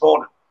research this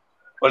morning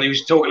when he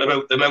was talking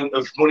about the amount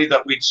of money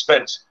that we'd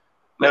spent.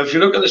 Now, if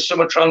you look at the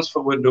summer transfer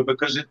window,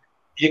 because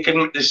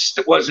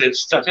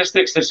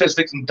statistics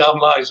and damn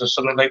lies or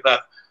something like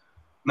that.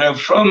 Now,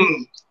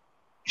 from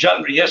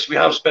January, yes, we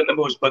have spent the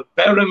most, but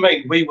bear in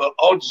mind, we were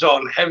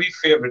odds-on heavy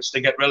favourites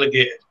to get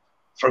relegated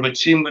from a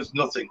team with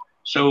nothing.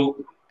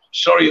 So,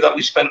 sorry that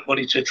we spent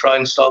money to try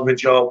and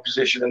salvage our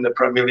position in the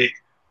Premier League.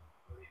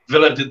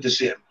 Villa did the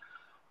same.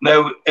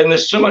 Now, in the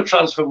summer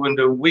transfer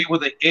window, we were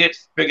the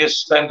 8th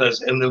biggest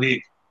spenders in the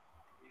league,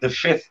 the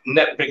 5th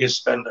net biggest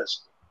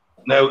spenders.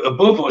 Now,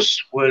 above us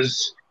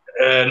was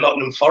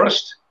Nottingham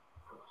Forest,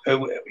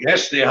 who,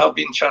 yes, they have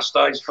been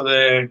chastised for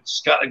their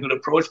scattergun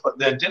approach, but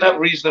they did have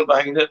reasoning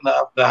behind it,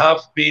 and they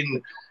have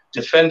been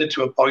defended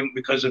to a point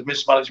because of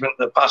mismanagement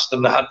in the past,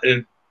 and they had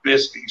to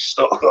basically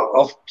start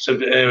off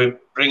to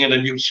bring in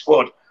a new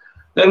squad.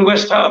 Then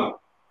West Ham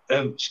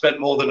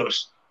spent more than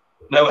us.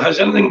 Now, has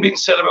anything been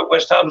said about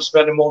West Ham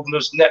spending more than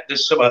us net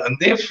this summer? And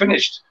they've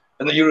finished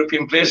in the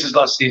European places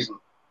last season.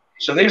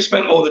 So they've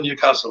spent more than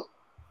Newcastle.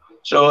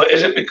 So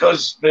is it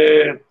because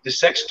the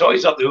sex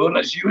toys that the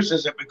owners use?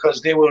 Is it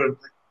because they were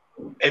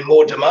in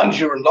more demand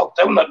during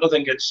lockdown that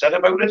nothing gets said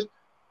about it?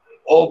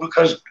 Or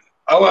because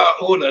our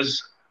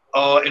owners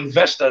are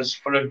investors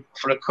for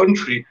a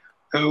country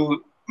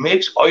who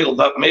makes oil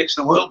that makes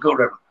the world go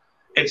round?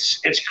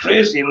 It's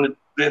crazy. And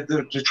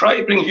to try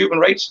to bring human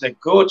rights in it,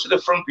 go to the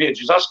front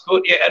pages, go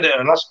to your editor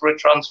and ask for a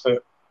transfer.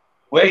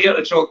 We're here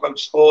to talk about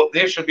sport.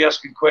 They should be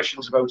asking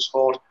questions about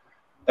sport.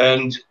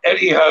 And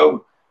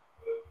anyhow,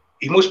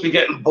 he must be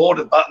getting bored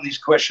of batting these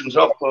questions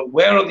off. But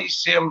where are these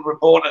same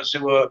reporters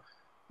who are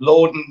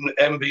loading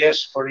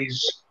MBS for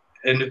his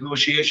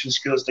negotiation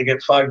skills to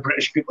get 5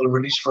 British people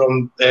released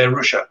from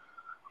Russia?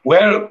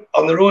 Where,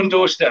 on their own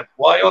doorstep,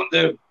 why aren't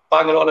they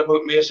banging on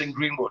about Mason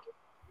Greenwood?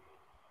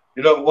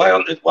 You know, why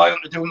aren't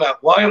they doing that?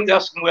 Why aren't they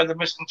asking where the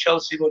missing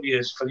Chelsea money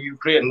is for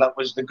Ukraine? That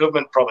was the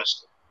government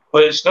promised.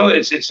 But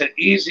it's an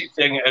easy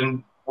thing,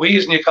 and we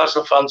as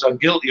Newcastle fans are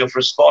guilty of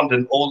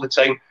responding all the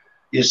time.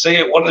 You see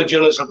it, one of the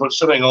journalists will put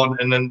something on,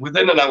 and then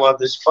within an hour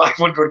there's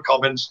 500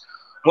 comments,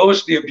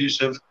 mostly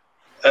abusive,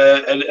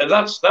 and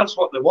that's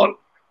what they want.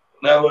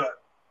 Now,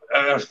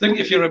 I think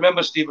if you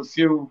remember, Steve, a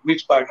few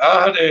weeks back,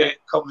 I had a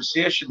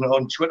conversation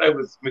on Twitter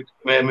with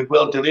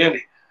Miguel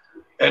Delaney,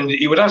 and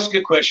he would ask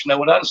a question, I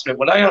would answer it.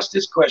 When I asked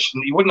this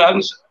question, he wouldn't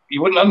answer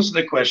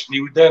the question.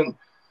 He would then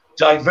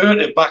divert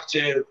it back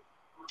to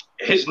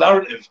his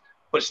narrative,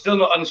 but still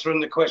not answering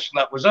the question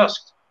that was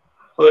asked.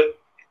 But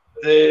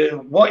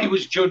what he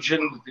was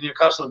judging the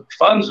Newcastle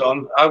fans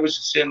on, I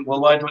was saying,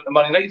 well, why don't the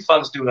Man United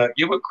fans do that?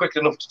 You were quick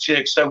enough to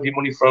take Saudi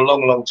money for a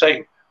long, long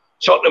time.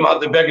 Tottenham had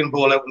the begging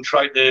bowl out and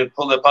tried to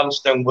pull their pants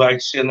down by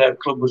saying their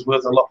club was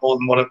worth a lot more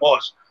than what it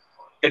was.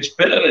 It's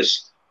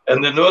bitterness.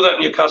 And they know that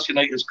Newcastle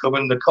United is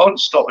coming. They can't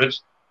stop it.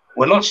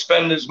 We're not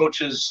spending as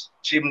much as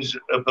teams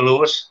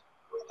below us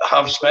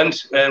have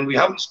spent. And we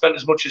haven't spent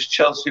as much as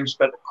Chelsea, who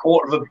spent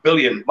 $250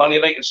 million. Man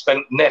United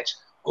spent net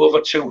over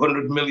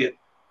 200 million.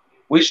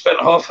 We spent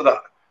half of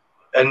that.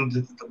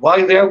 And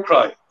why the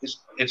outcry?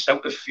 It's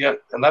out of fear.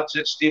 And that's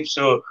it, Steve.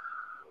 So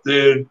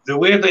the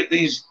way that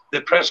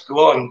the press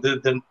go on,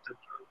 they're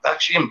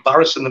actually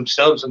embarrassing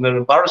themselves, and they're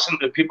embarrassing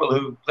the people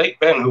who, like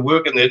Ben, who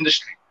work in the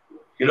industry.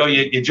 You know,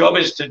 your job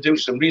is to do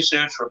some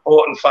research,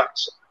 report and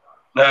facts.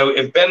 Now,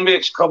 if Ben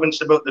makes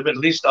comments about the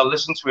Middle East, I'll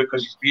listen to it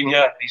because he's been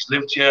here, he's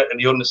lived here, and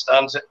he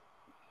understands it.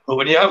 But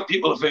when you have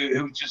people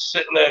who just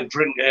sitting there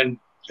drinking,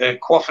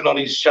 quaffing on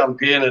his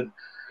champagne, and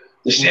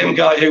the same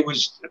guy who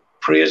was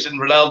praising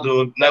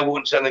Ronaldo now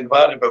won't say anything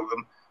bad about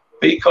him,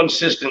 be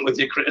consistent with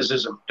your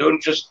criticism.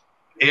 Don't just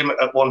aim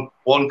at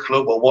one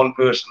club or one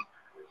person.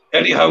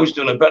 Eddie Howe's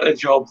done a better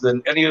job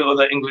than any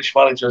other English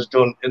manager has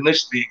done in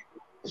this league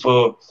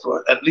for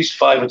at least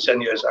 5 or 10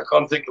 years. I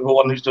can't think of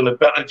one who's done a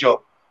better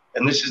job.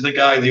 And this is the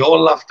guy they all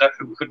laughed at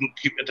who couldn't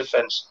keep a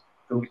defence,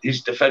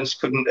 his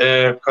defence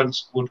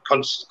would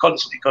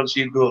constantly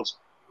concede goals.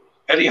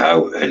 Eddie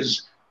Howe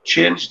has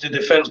changed the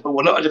defence, but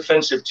we're not a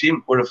defensive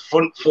team. We're a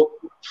front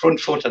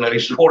foot, and I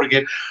swore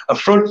again, a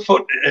front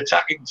foot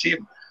attacking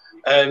team,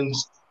 and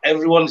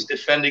everyone's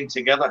defending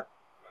together.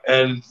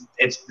 And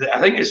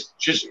I think it's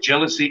just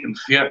jealousy and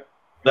fear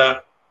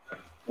that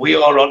we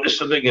are onto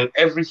something. And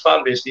every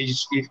fan base,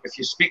 if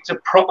you speak to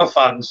proper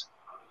fans,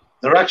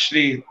 they're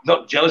actually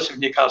not jealous of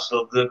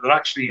Newcastle. They're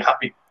actually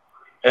happy.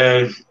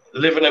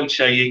 Living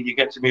outside, you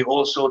get to meet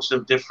all sorts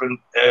of different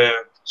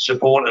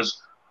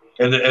supporters.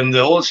 And they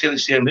all say the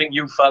same thing.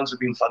 You fans have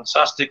been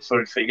fantastic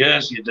for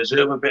years. You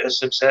deserve a bit of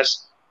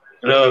success.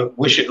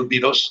 Wish it would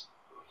be us.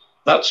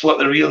 That's what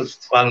the real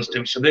fans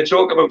do. So they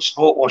talk about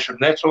sport washing.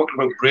 They're talking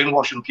about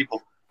brainwashing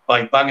people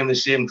by banging the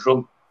same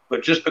drum.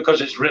 But just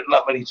because it's written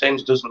that many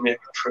times doesn't make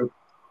it true.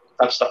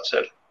 That's that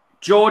said.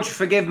 George,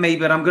 forgive me,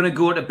 but I'm going to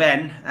go to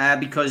Ben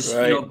because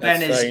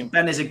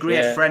Ben is a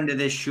great friend of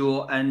this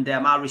show, and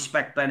I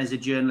respect Ben as a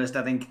journalist.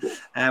 I think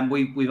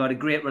we've had a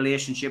great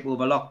relationship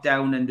over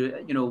lockdown, and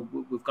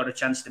we've got a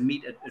chance to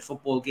meet at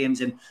football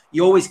games, and he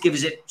always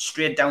gives it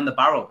straight down the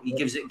barrel. He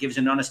gives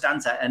an honest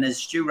answer, and as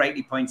Stu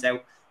rightly points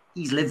out,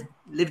 he's lived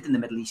in the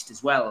Middle East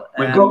as well.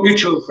 We've got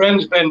mutual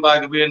friends, Ben, by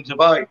the way, in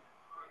Dubai.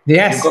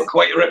 Yes, you've got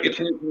quite a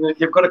reputation.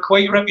 You've got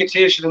quite a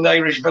reputation in the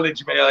Irish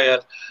village, may I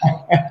add.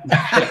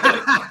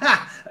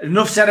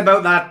 Enough said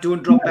about that.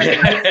 Don't drop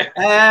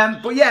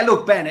that. But yeah,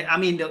 look, Ben. I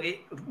mean,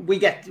 we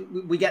get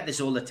this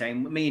all the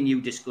time. Me and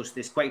you discuss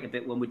this quite a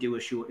bit when we do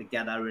a show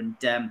together, and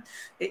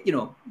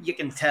you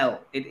can tell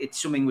it's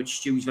something which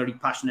Stu's very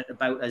passionate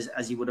about,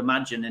 as you would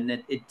imagine.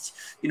 And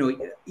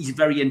he's a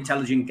very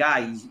intelligent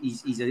guy.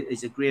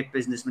 He's a great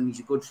businessman. He's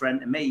a good friend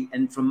to me.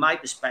 And from my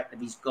perspective,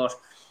 he's got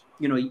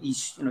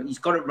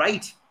it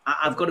right.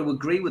 I've got to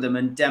agree with him,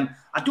 and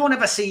I don't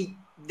ever see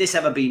this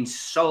ever being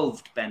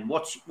solved. Ben,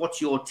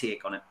 what's your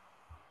take on it?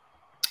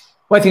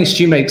 Well, I think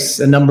Stu makes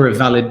a number of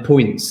valid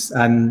points,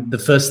 and the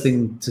first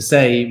thing to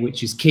say,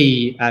 which is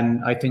key,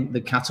 and I think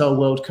the Qatar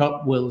World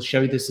Cup will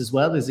show this as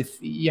well, is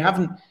if you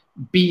haven't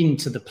been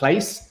to the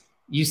place,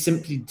 you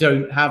simply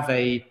don't have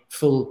a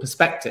full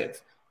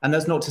perspective. And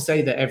that's not to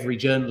say that every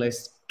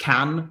journalist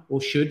can or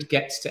should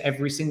get to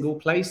every single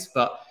place,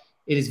 but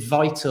it is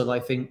vital, I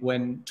think,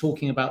 when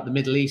talking about the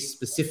Middle East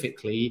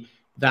specifically,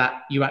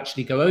 that you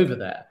actually go over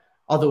there.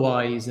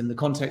 Otherwise, in the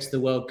context of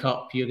the World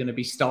Cup, you're going to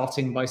be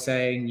starting by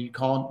saying you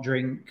can't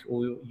drink,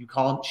 or you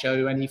can't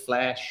show any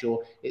flesh,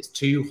 or it's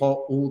too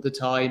hot all the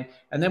time.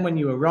 And then when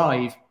you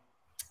arrive,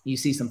 you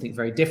see something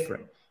very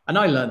different. And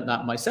I learned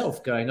that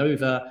myself going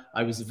over.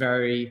 I was a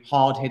very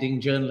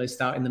hard-hitting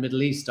journalist out in the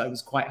Middle East. I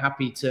was quite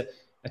happy to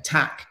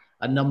attack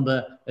a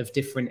number of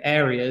different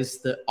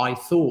areas that I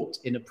thought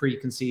in a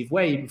preconceived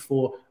way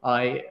before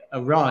I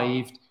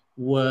arrived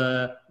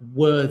were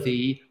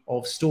worthy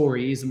of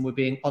stories and were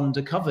being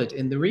undercovered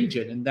in the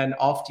region. And then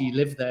after you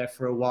live there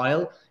for a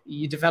while,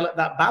 you develop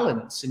that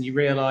balance and you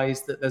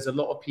realize that there's a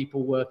lot of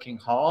people working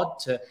hard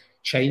to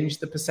change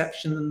the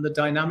perception and the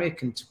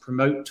dynamic and to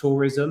promote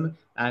tourism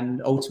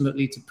and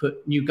ultimately to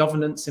put new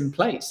governance in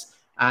place.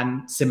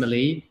 And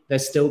similarly,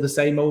 there's still the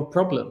same old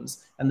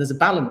problems, and there's a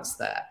balance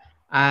there.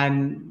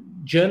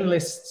 And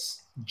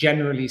journalists,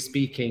 generally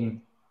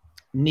speaking,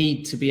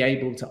 need to be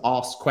able to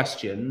ask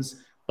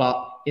questions,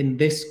 but in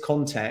this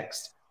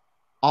context,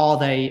 are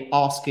they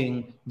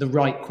asking the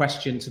right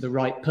question to the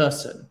right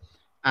person?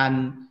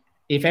 And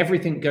if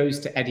everything goes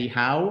to Eddie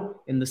Howe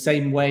in the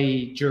same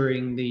way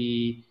during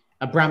the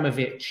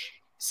Abramovich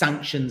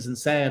sanctions and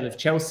sale of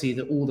Chelsea,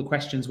 that all the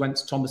questions went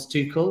to Thomas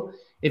Tuchel,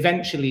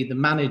 eventually the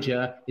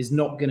manager is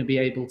not going to be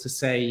able to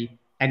say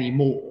any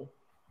more.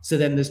 So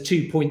then there's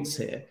 2 points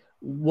here.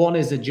 One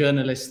is a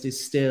journalist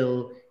is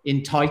still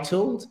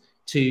entitled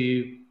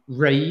to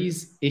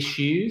raise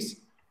issues,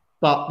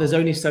 but there's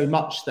only so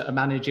much that a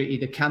manager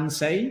either can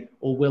say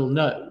or will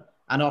know.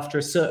 And after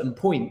a certain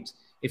point,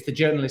 if the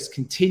journalist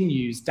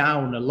continues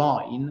down a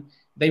line,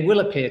 they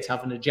will appear to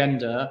have an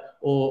agenda,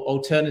 or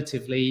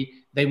alternatively,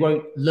 they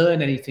won't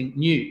learn anything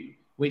new,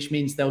 which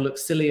means they'll look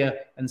sillier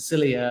and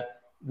sillier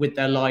with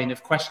their line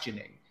of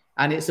questioning.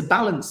 And it's a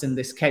balance in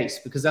this case,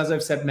 because as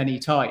I've said many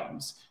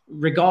times,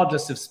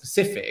 regardless of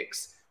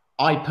specifics,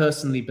 I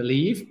personally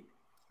believe,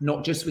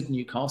 not just with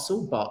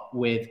Newcastle, but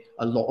with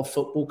a lot of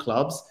football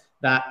clubs,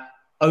 that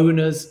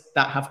owners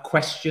that have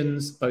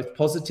questions, both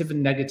positive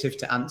and negative,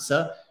 to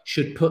answer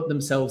should put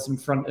themselves in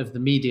front of the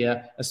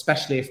media,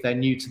 especially if they're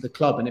new to the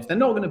club. And if they're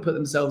not going to put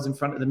themselves in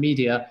front of the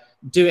media,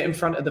 do it in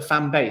front of the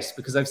fan base,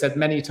 because I've said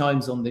many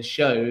times on this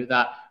show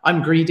that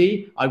I'm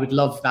greedy. I would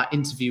love that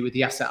interview with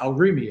Yasser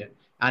Al-Rumayyan,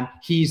 and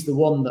he's the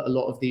one that a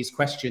lot of these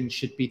questions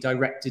should be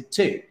directed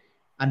to.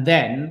 And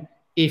then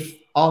if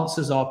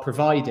answers are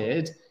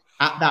provided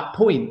at that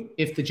point,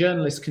 if the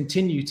journalists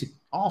continue to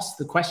ask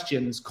the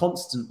questions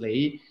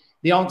constantly,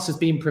 the answer's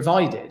being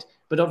provided.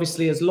 But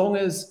obviously, as long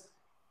as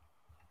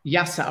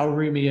Yasser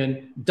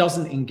Al-Rumayyan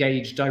doesn't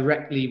engage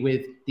directly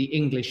with the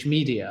English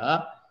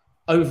media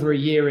over a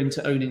year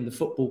into owning the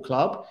football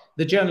club,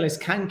 the journalists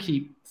can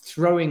keep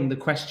throwing the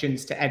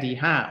questions to Eddie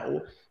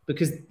Howe,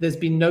 because there's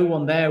been no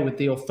one there with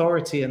the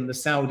authority and the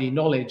Saudi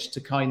knowledge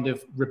to kind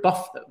of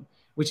rebuff them,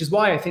 which is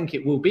why I think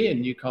it will be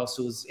in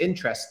Newcastle's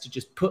interest to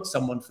just put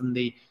someone from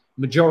the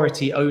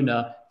majority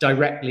owner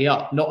directly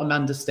up, not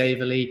Amanda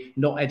Staveley,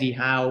 not Eddie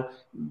Howe,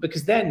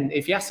 because then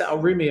if Yasser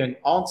Al-Rumayyan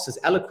answers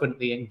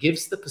eloquently and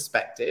gives the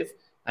perspective,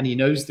 and he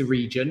knows the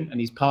region and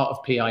he's part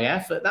of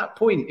PIF, at that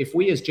point, if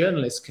we as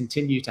journalists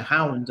continue to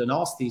hound and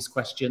ask these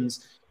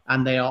questions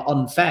and they are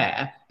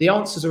unfair, the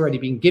answer's already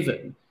been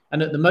given.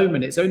 And at the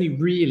moment, it's only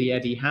really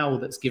Eddie Howe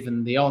that's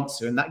given the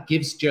answer. And that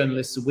gives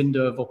journalists a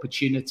window of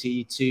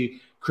opportunity to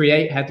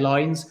create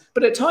headlines,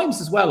 but at times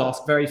as well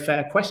ask very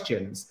fair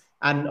questions.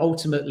 And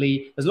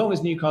ultimately, as long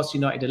as Newcastle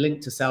United are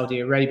linked to Saudi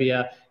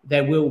Arabia,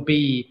 there will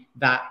be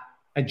that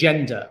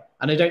agenda.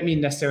 And I don't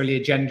mean necessarily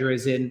agenda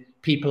as in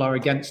people are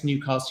against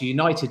Newcastle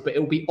United, but it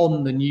will be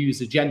on the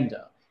news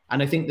agenda.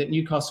 And I think that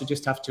Newcastle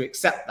just have to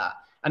accept that.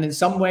 And in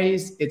some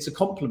ways, it's a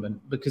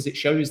compliment because it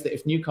shows that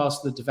if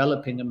Newcastle are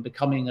developing and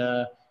becoming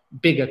a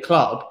bigger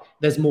club,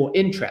 there's more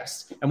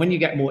interest. And when you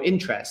get more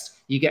interest,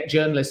 you get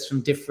journalists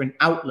from different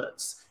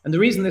outlets. And the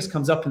reason this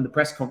comes up in the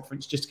press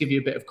conference, just to give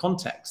you a bit of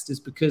context, is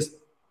because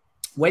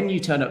when you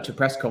turn up to a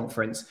press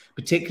conference,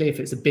 particularly if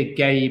it's a big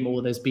game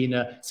or there's been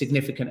a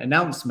significant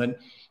announcement,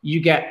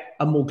 you get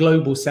a more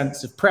global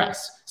sense of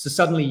press. So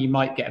suddenly you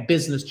might get a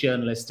business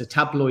journalist, a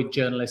tabloid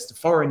journalist, a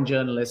foreign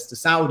journalist, a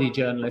Saudi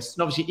journalist,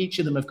 and obviously each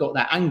of them have got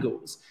their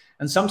angles.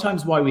 And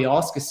sometimes why we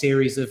ask a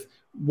series of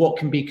what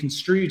can be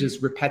construed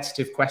as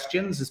repetitive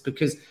questions is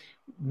because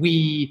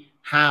we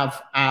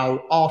have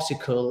our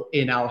article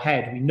in our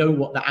head. We know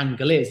what the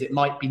angle is. It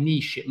might be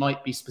niche, it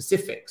might be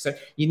specific. So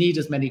you need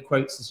as many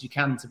quotes as you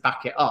can to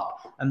back it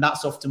up. And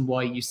that's often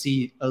why you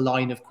see a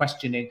line of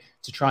questioning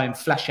to try and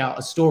flesh out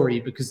a story,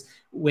 because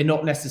we're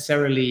not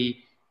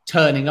necessarily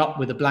turning up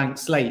with a blank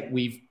slate.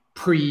 We've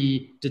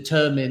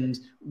predetermined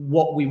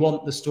what we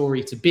want the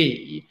story to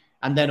be.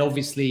 And then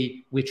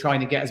obviously we're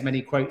trying to get as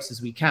many quotes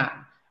as we can.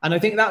 And I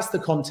think that's the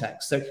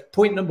context. So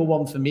point number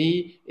one for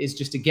me is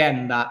just,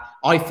 again, that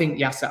I think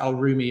Yasser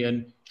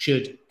Al-Rumayyan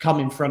should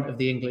come in front of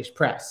the English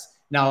press.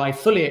 Now, I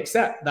fully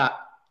accept that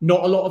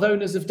not a lot of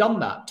owners have done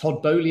that.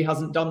 Todd Boehly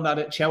hasn't done that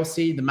at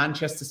Chelsea. The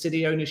Manchester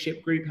City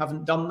ownership group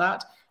haven't done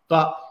that.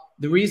 But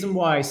the reason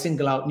why I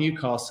single out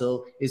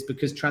Newcastle is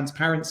because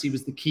transparency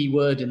was the key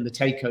word in the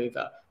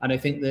takeover. And I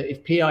think that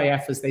if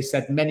PIF, as they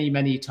said many,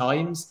 many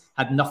times,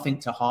 had nothing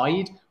to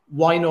hide,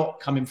 why not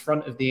come in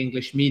front of the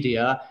English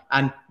media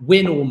and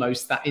win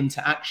almost that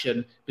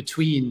interaction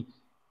between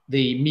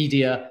the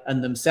media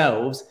and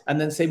themselves, and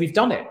then say, we've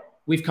done it.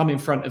 We've come in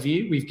front of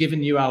you. We've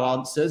given you our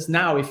answers.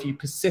 Now, if you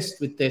persist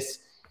with this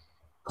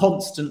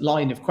constant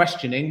line of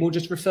questioning, we'll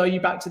just refer you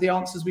back to the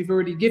answers we've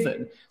already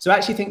given. So I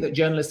actually think that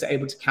journalists are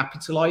able to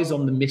capitalize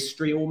on the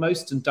mystery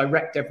almost and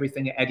direct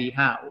everything at Eddie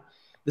Howe.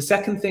 The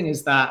second thing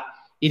is that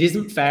it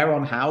isn't fair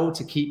on Howe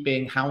to keep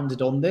being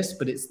hounded on this,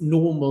 but it's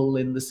normal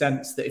in the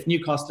sense that if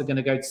Newcastle are going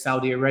to go to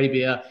Saudi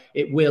Arabia,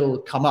 it will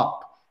come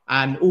up.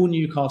 And all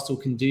Newcastle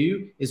can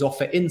do is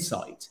offer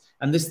insight.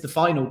 And this is the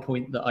final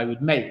point that I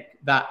would make,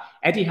 that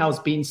Eddie Howe's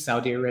been to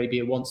Saudi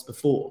Arabia once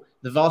before.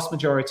 The vast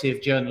majority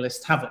of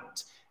journalists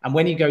haven't. And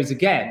when he goes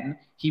again,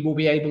 he will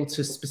be able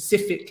to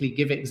specifically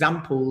give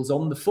examples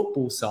on the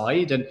football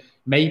side, and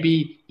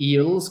maybe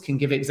Eels can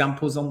give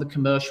examples on the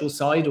commercial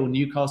side, or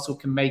Newcastle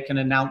can make an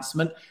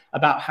announcement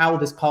about how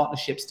this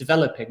partnership's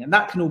developing. And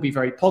that can all be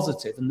very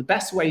positive. And the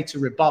best way to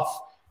rebuff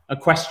a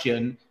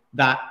question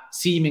that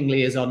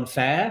seemingly is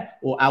unfair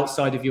or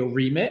outside of your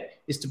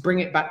remit is to bring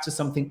it back to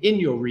something in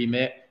your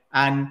remit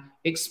and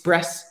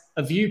express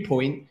a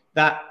viewpoint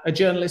that a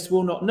journalist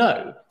will not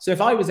know. So if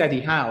I was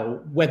Eddie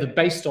Howe, whether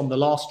based on the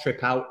last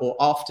trip out or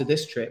after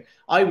this trip,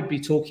 I would be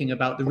talking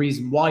about the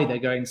reason why they're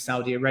going to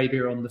Saudi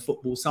Arabia on the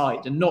football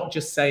side, and not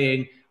just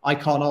saying, I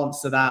can't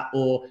answer that,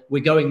 or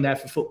we're going there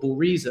for football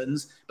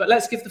reasons. But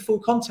let's give the full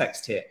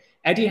context here.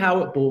 Eddie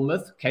Howe at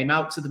Bournemouth came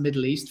out to the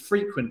Middle East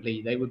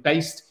frequently. They were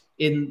based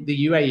in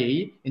the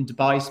UAE, in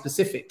Dubai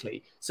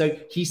specifically. So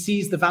he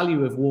sees the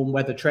value of warm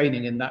weather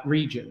training in that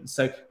region.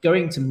 So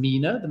going to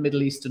MENA, the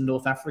Middle East and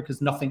North Africa,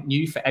 is nothing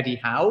new for Eddie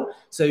Howe.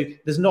 So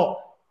there's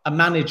not a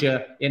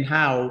manager in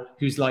Howe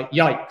who's like,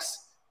 yikes,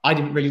 I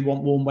didn't really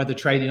want warm weather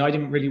training. I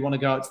didn't really want to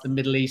go out to the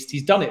Middle East.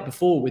 He's done it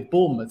before with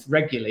Bournemouth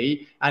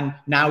regularly, and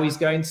now he's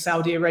going to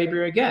Saudi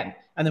Arabia again.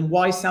 And then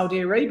why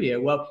Saudi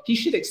Arabia? Well, he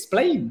should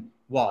explain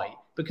why.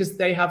 Because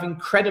they have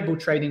incredible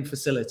training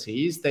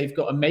facilities. They've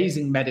got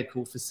amazing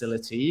medical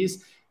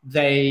facilities.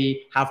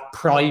 They have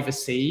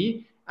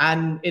privacy.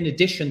 And in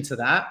addition to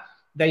that,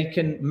 they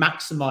can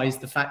maximize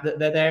the fact that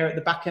they're there at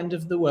the back end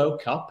of the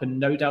World Cup and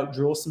no doubt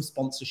draw some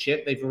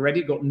sponsorship. They've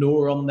already got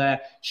Noor on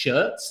their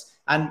shirts,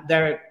 and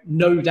they're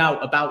no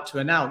doubt about to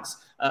announce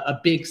a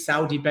big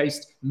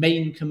Saudi-based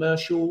main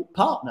commercial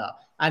partner.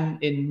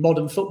 And in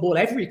modern football,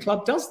 every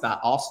club does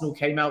that. Arsenal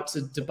came out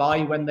to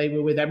Dubai when they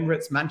were with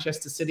Emirates.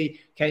 Manchester City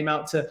came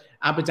out to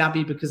Abu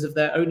Dhabi because of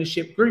their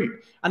ownership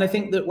group. And I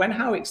think that when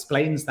Howe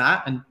explains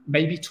that and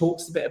maybe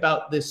talks a bit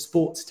about the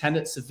sports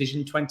tenets of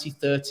Vision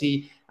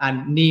 2030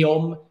 and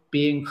NEOM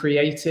being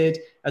created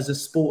as a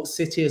sports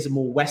city, as a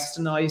more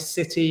westernized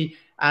city.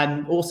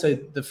 And also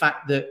the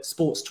fact that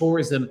sports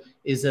tourism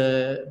is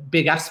a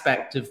big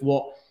aspect of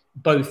what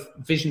both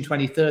Vision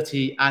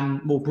 2030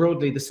 and more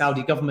broadly the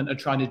Saudi government are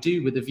trying to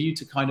do with a view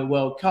to kind of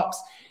World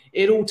Cups.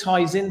 It all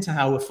ties into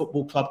how a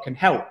football club can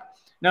help.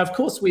 Now, of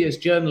course, we as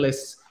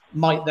journalists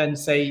might then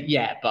say,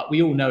 yeah, but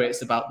we all know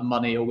it's about the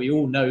money, or we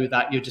all know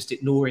that you're just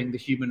ignoring the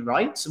human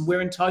rights, and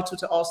we're entitled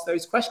to ask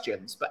those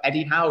questions. But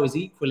Eddie Howe is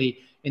equally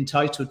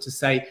entitled to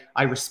say,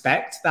 I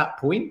respect that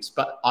point,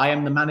 but I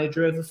am the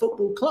manager of a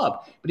football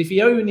club. But if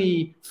he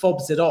only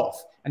fobs it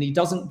off and he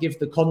doesn't give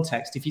the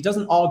context, if he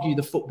doesn't argue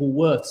the football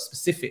worth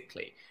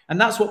specifically, and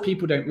that's what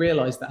people don't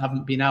realize that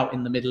haven't been out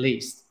in the Middle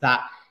East,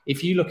 that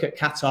if you look at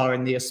Qatar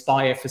and the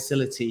Aspire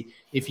facility,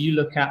 if you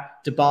look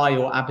at Dubai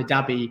or Abu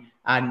Dhabi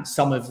and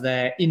some of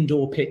their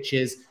indoor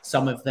pitches,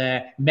 some of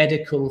their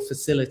medical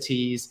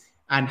facilities,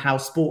 and how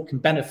sport can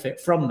benefit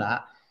from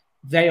that,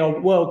 they are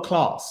world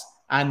class.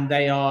 And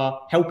they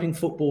are helping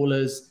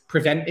footballers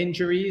prevent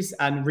injuries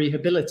and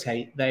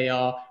rehabilitate. They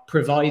are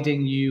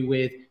providing you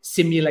with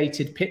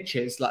simulated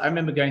pitches. Like I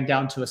remember going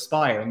down to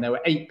Aspire and there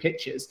were 8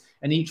 pitches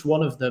and each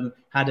one of them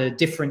had a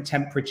different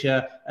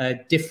temperature, a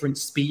different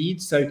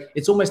speed. So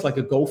it's almost like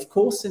a golf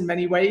course in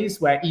many ways,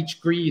 where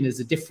each green is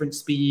a different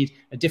speed,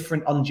 a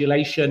different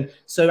undulation.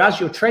 So as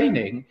you're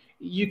training,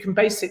 you can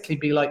basically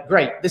be like,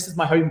 great, this is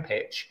my home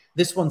pitch.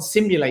 This one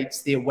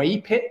simulates the away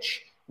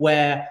pitch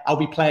where I'll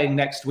be playing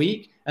next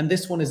week. And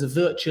this one is a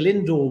virtual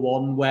indoor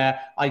one where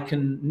I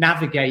can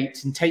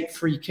navigate and take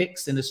free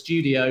kicks in a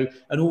studio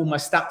and all my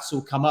stats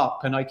will come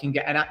up and I can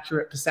get an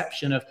accurate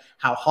perception of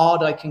how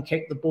hard I can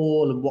kick the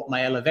ball and what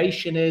my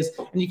elevation is.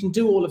 And you can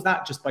do all of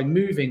that just by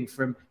moving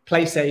from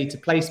place A to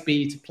place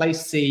B to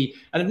place C.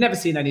 And I've never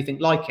seen anything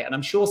like it. And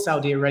I'm sure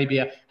Saudi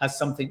Arabia has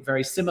something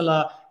very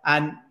similar.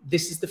 And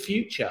this is the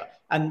future.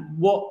 And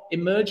what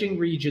emerging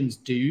regions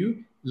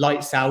do,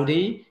 like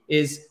Saudi,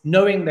 is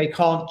knowing they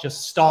can't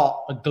just start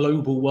a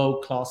global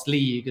world-class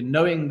league and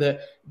knowing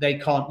that they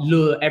can't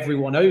lure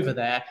everyone over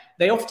there,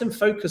 they often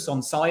focus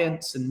on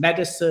science and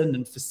medicine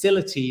and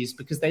facilities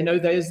because they know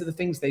those are the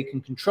things they can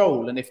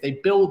control. And if they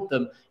build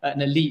them at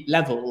an elite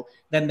level,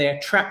 then they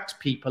attract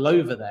people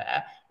over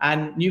there.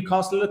 And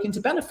Newcastle are looking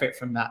to benefit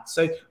from that.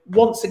 So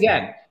once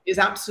again, it's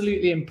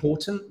absolutely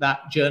important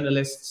that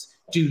journalists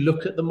do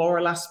look at the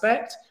moral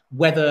aspect,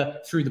 whether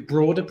through the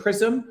broader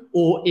prism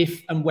or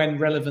if and when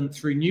relevant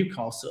through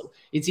Newcastle.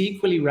 It's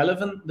equally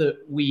relevant that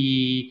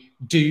we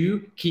do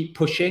keep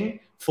pushing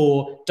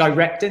for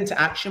direct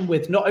interaction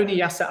with not only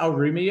Yasser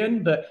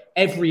Al-Rumayyan, but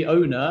every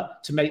owner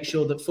to make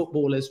sure that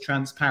football is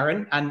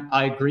transparent. And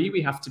I agree,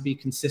 we have to be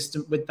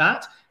consistent with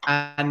that.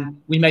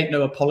 And we make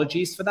no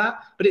apologies for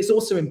that. But it's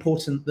also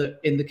important that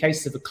in the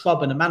case of a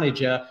club and a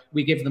manager,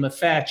 we give them a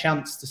fair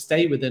chance to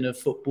stay within a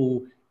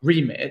football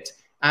remit.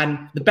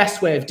 And the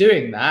best way of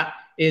doing that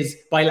is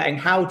by letting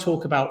Howe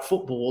talk about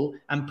football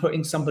and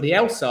putting somebody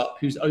else up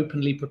who's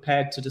openly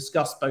prepared to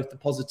discuss both the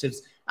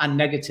positives and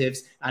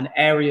negatives and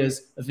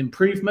areas of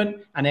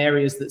improvement and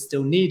areas that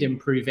still need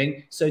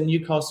improving. So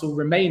Newcastle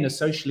remain a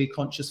socially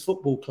conscious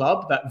football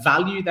club that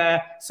value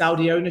their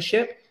Saudi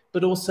ownership,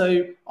 but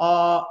also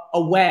are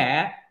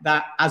aware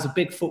that as a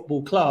big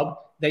football club,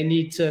 they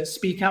need to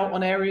speak out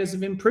on areas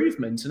of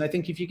improvement. And I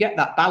think if you get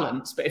that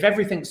balance, but if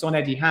everything's on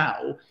Eddie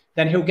Howe,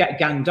 then he'll get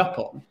ganged up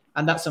on.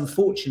 And that's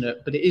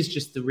unfortunate, but it is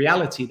just the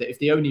reality that if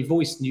the only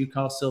voice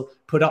Newcastle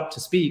put up to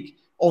speak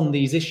on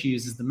these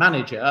issues is the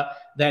manager,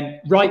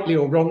 then rightly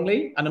or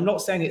wrongly, and I'm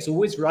not saying it's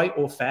always right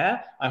or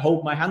fair, I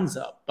hold my hands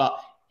up.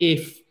 But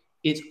if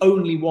it's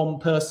only one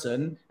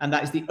person and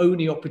that is the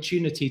only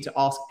opportunity to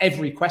ask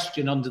every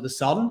question under the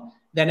sun,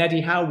 then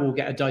Eddie Howe will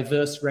get a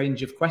diverse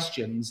range of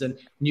questions. And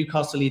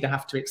Newcastle either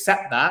have to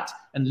accept that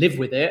and live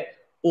with it,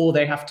 or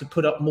they have to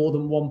put up more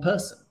than one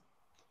person.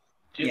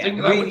 Do you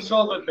think that would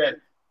solve it, Ben?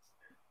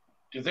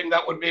 Do you think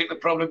that would make the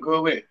problem go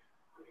away?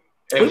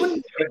 If,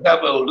 for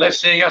example, let's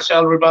say Yasser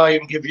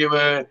Al-Rumayyan give you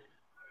an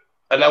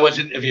hour's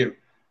interview.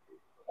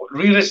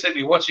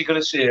 Realistically, what's he going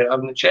to say?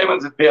 I'm the chairman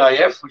of the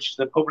PIF, which is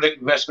the Public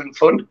Investment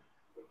Fund.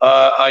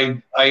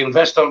 I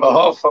invest on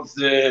behalf of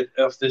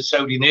the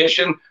Saudi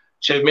nation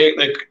to make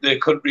the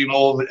country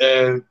more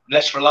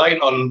less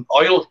reliant on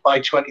oil by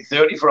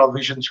 2030 for our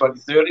Vision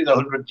 2030, the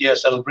 100-year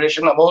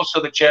celebration. I'm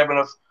also the chairman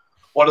of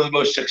one of the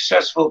most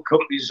successful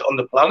companies on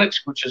the planet,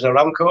 which is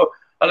Aramco.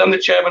 And I'm the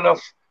chairman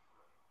of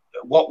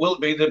what will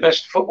be the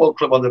best football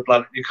club on the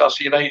planet,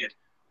 Newcastle United.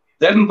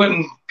 Then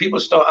when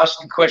people start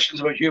asking questions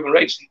about human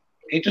rights,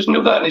 he doesn't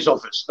do that in his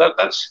office.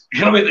 That's,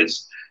 you know,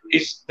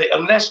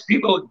 unless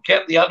people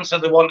get the answer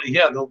they want to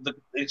hear,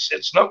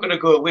 it's not going to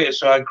go away.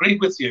 So I agree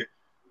with you.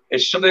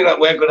 It's something that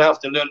we're going to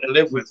have to learn to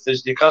live with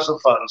as Newcastle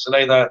fans, and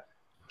either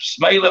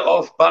smile it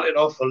off, bat it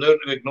off, or learn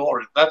to ignore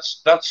it.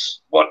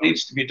 That's what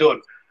needs to be done.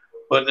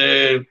 But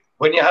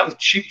when you have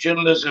cheap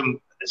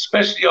journalism,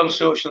 especially on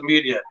social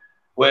media,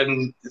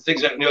 when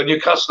things like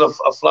Newcastle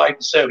are flying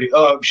to Saudi,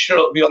 I'm sure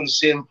it'll be on the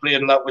same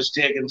plane that was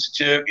taken to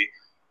Turkey.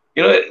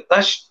 You know,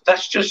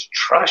 that's just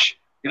trash.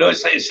 You know,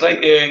 it's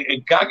like a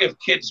gang of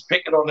kids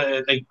picking on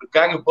a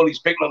gang of bullies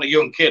picking on a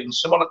young kid, and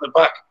someone at the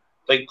back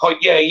like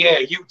point, yeah,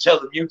 you tell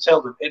them.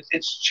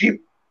 It's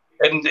cheap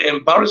and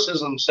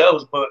embarrasses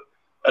themselves. But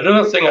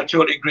another thing I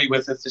totally agree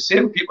with: if the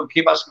same people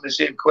keep asking the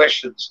same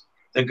questions,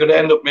 they're going to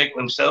end up making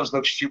themselves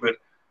look stupid.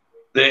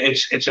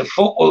 It's a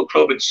football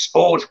club. It's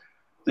sport.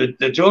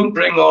 They don't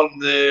bring on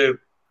the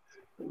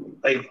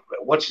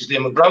what's his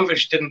name?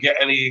 Abramovich didn't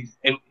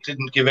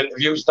give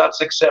interviews. That's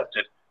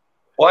accepted.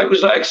 Why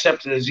was that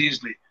accepted as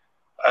easily?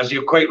 As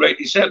you quite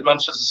rightly said,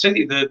 Manchester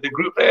City, the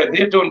group there,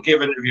 they don't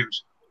give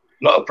interviews.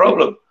 Not a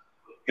problem.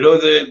 You know,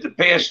 the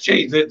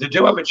PSG, they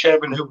do have a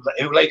chairman who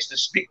likes to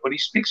speak, but he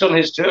speaks on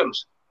his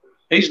terms.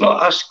 He's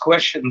not asked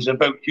questions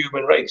about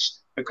human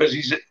rights because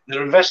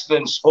they're invested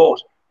in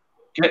sport.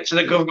 Get to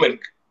the government.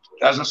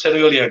 As I said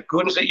earlier,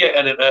 go and see your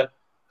editor.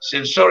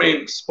 Say,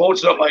 sorry,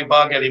 sport's not my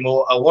bag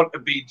anymore. I want to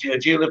be a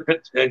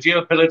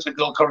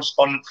geopolitical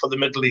correspondent for the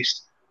Middle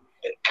East.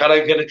 Can I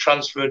get a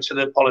transfer to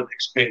the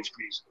politics page,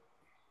 please?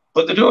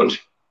 But they don't.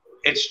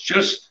 It's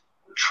just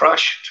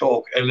trash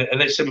talk, and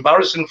it's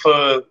embarrassing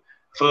for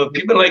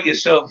people like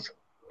yourself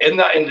in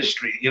that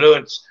industry. You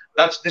know,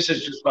 this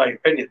is just my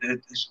opinion.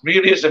 It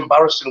really is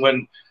embarrassing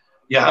when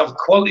you have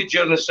quality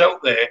journalists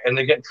out there and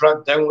they get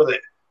dragged down with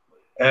it.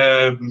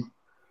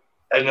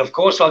 And of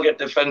course, I'll get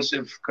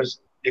defensive because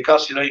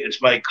Newcastle United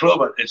is my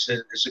club. It's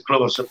a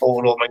club I've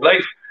supported all my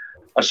life.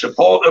 I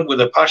support them with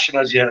a passion,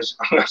 as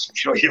I'm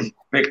sure you've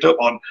picked up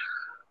on.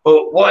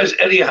 But what has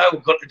Eddie Howe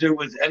got to do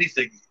with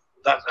anything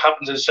that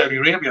happens in Saudi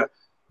Arabia?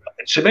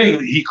 To me,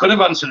 he could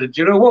have answered it.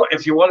 Do you know what?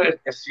 If you want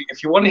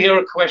to hear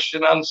a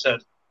question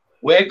answered,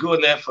 we're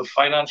going there for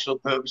financial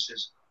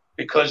purposes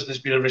because there's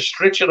been a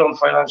restriction on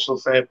financial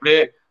fair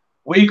play.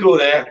 We go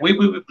there. We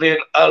will be playing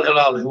Al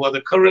Hilal, who are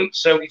the current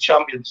Saudi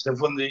champions. They've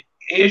won the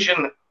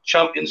Asian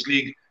Champions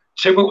League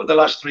 2 out of the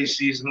last 3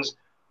 seasons.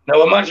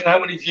 Now imagine how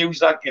many views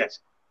that gets.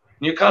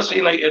 Newcastle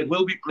United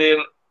will be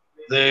playing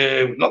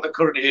not the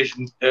current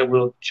Asian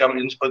World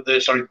Champions, but the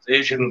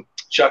Asian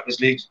Champions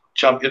League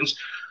champions,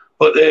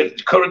 but the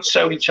current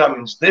Saudi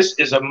champions. This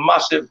is a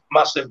massive,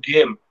 massive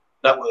game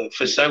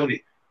for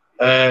Saudi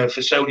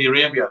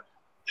Arabia.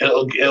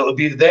 It'll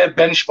be their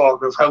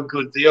benchmark of how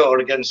good they are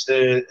against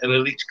an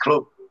elite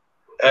club,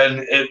 and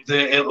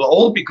it'll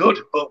all be good.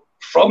 But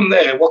from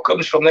there, what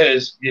comes from there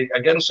is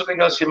again something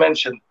else you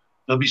mentioned.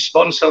 There'll be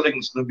sponsor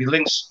links. There'll be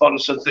links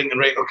sponsored thinking,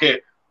 right, okay,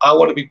 I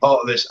want to be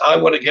part of this. I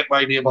want to get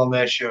my name on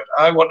their shirt.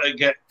 I want to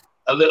get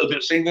a little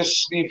bit. See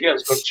this sleeve here?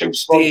 It's got 2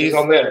 sponsors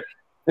on there.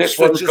 This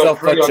one's got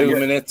 3 on 2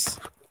 minutes.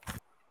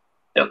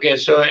 Okay,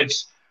 so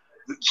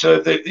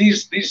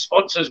these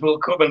sponsors will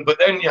come in, but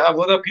then you have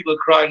other people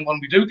crying when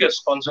we do get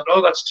sponsored.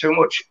 Oh, that's too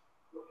much.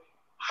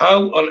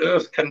 How on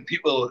earth can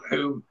people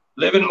who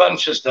live in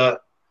Manchester,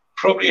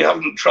 probably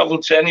haven't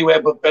travelled to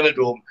anywhere but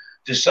Benidorm,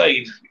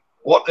 decide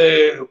what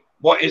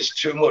is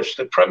too much?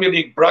 The Premier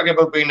League brag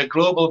about being a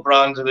global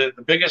brand, the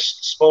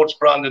biggest sports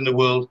brand in the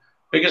world,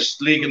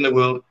 biggest league in the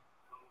world.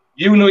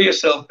 You know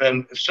yourself,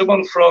 Ben, if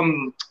someone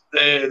from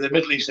the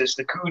Middle East, it's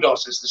the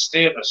kudos, it's the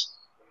status,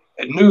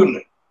 at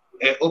noon,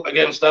 up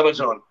against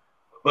Amazon.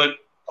 But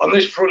on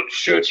this front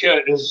shirt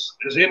here is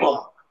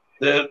Imar.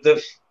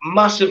 They're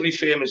massively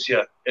famous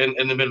here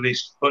in the Middle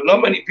East, but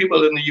not many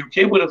people in the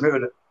UK would have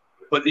heard it.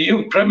 But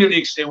the Premier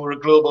League say we're a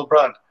global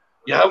brand.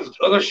 You have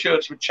other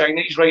shirts with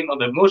Chinese writing on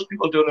them. Most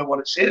people don't know what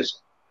it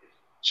says.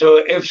 So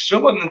if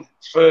someone,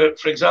 for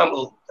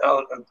example,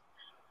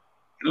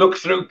 look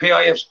through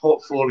PIF's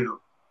portfolio,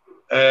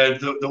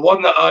 the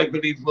one that I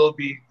believe will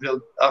be,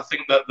 I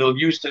think that they'll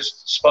use to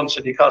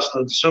sponsor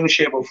Newcastle in some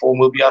shape or form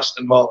will be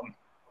Aston Martin.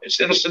 It's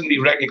instantly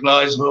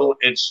recognisable.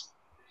 It's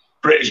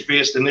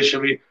British-based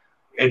initially.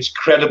 It's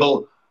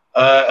credible.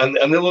 And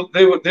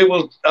they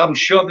will. I'm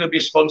sure they'll be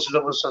sponsors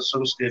of us at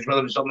some stage,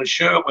 whether it's on the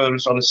shirt, whether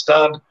it's on a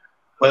stand,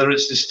 whether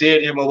it's the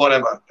stadium or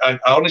whatever. I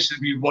honestly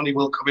believe money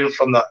will come in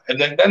from that. And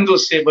then they'll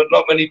say, but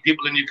not many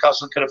people in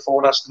Newcastle can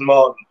afford Aston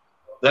Martin.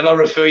 Then I'll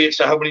refer you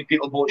to how many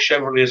people bought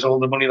Chevrolets, all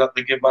the money that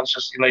they give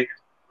Manchester United.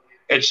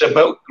 It's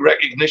about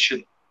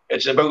recognition.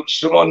 It's about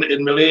someone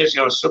in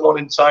Malaysia or someone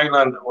in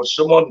Thailand or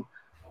someone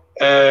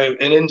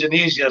in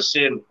Indonesia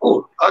saying,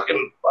 oh, I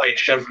can buy a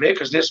Chevrolet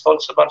because they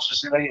sponsor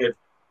Manchester United.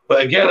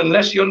 But again,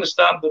 unless you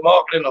understand the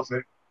marketing of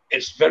it,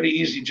 it's very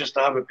easy just to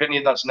have an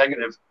opinion that's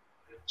negative.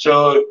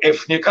 So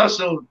if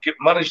Newcastle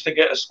managed to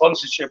get a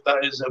sponsorship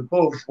that is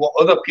above what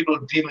other people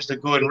deem as the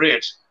going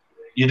rate,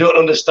 you don't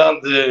understand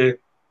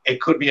it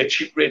could be a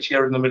cheap rate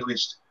here in the Middle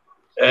East.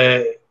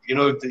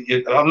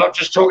 I'm not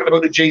just talking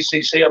about the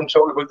GCC, I'm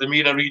talking about the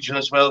MENA region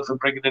as well, for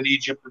bringing in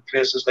Egypt and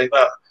places like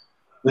that.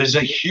 There's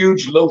a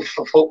huge love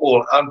for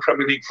football and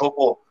Premier League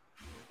football.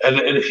 And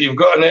if you've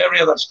got an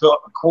area that's got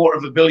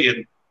 £250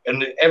 million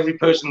and every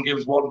person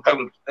gives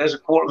 £1, there's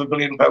 £250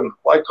 million.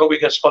 Why can't we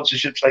get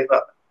sponsorships like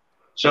that?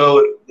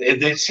 So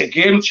it's a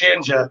game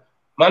changer.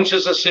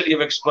 Manchester City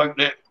have exploited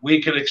it.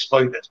 We can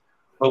exploit it.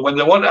 But when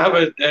they want to have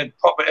a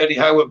proper Eddie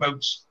Howe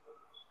about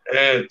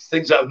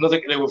things that have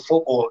nothing to do with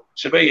football,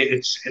 to me,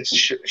 it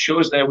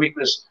shows their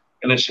weakness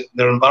and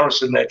they're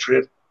embarrassing their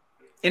trade.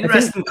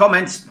 Interesting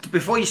comments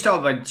before you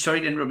start.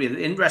 Sorry to interrupt you.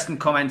 Interesting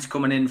comments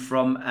coming in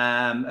from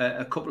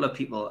a couple of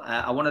people.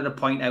 I wanted to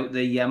point out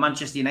the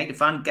Manchester United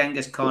fan,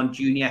 Genghis Khan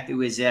Jr.,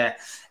 who is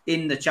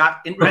in the chat.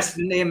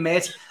 Interesting name,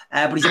 mate.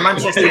 But he's a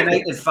Manchester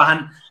United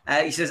fan.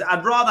 He says,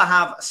 "I'd rather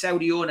have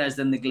Saudi owners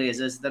than the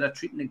Glazers that are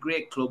treating a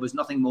great club as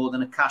nothing more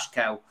than a cash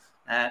cow.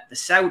 The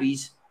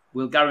Saudis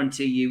will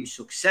guarantee you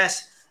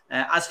success.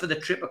 As for the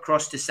trip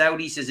across to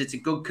Saudi, he says it's a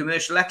good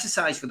commercial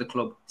exercise for the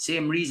club.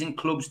 Same reason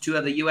clubs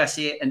tour the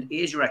USA and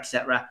Asia,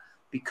 etc.,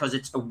 because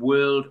it's a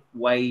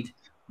worldwide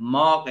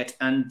market."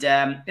 And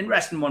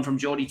interesting one from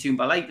Geordie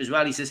Toomba as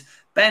well. He says,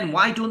 "Ben,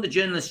 why don't the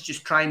journalists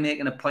just try and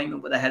make an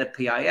appointment with the head of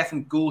PIF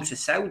and go to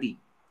Saudi?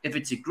 If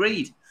it's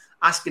agreed,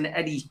 asking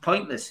Eddie's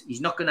pointless.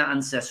 He's not going to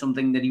answer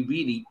something that he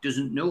really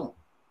doesn't know."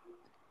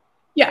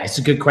 Yeah, it's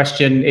a good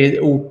question. It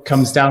all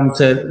comes down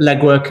to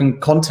legwork and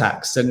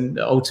contacts. And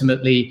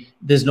ultimately,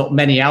 there's not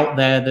many out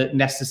there that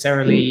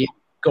necessarily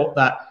got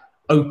that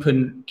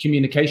open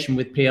communication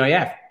with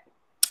PIF.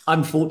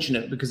 I'm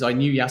fortunate because I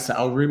knew Yasser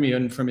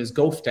Al-Rumayyan from his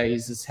golf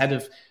days as head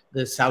of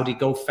the Saudi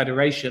Golf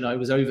Federation. I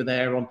was over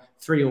there on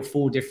 3 or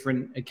 4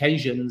 different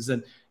occasions.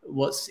 And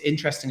what's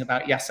interesting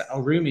about Yasser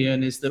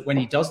Al-Rumayyan is that when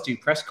he does do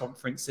press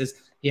conferences,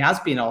 he has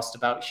been asked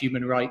about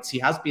human rights. He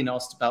has been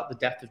asked about the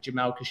death of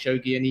Jamal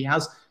Khashoggi, and he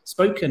has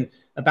spoken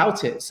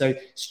about it. So,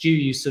 Stu,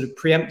 you sort of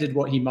preempted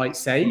what he might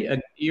say.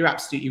 And you're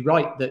absolutely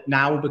right that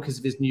now, because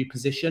of his new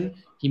position,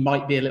 he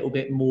might be a little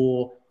bit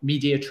more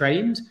media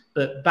trained.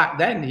 But back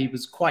then, he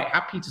was quite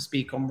happy to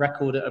speak on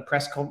record at a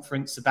press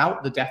conference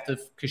about the death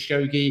of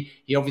Khashoggi.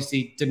 He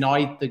obviously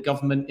denied the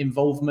government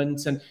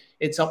involvement. And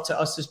it's up to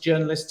us as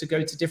journalists to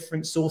go to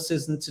different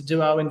sources and to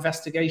do our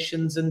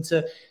investigations and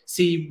to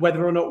see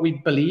whether or not we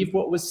believe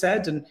what was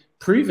said and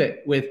prove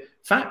it with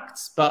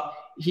facts. But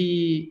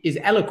he is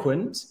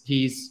eloquent.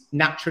 He's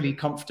naturally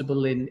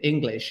comfortable in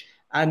English.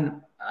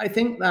 And I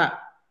think that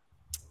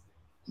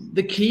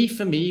the key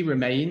for me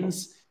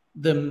remains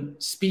them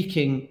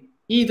speaking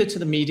either to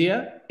the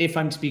media, if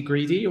I'm to be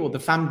greedy, or the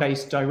fan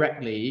base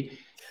directly,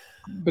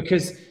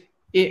 because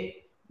it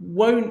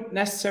won't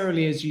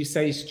necessarily, as you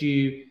say,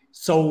 Stu,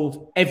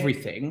 solve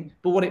everything.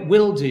 But what it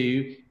will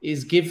do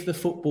is give the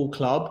football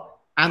club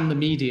and the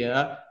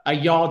media a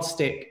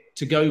yardstick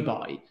to go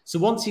by. So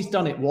once he's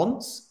done it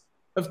once,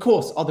 of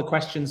course, other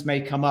questions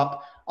may come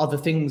up, other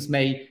things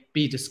may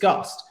be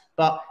discussed.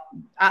 But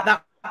at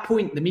that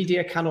point, the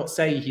media cannot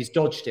say he's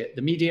dodged it.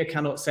 The media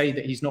cannot say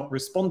that he's not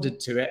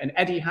responded to it. And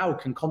Eddie Howe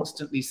can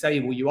constantly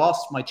say, well, you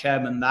asked my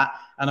chairman that,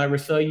 and I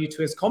refer you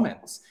to his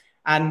comments.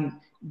 And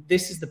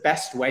this is the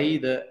best way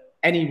that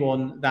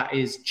anyone that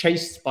is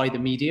chased by the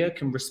media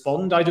can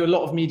respond. I do a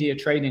lot of media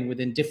training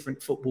within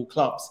different football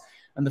clubs.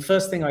 And the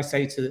first thing I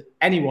say to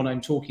anyone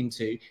I'm talking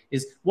to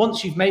is,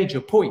 once you've made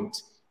your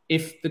point,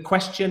 if the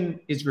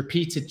question is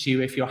repeated to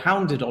you, if you're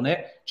hounded on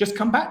it, just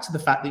come back to the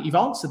fact that you've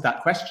answered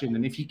that question.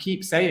 And if you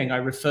keep saying, I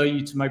refer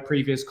you to my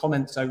previous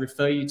comments, I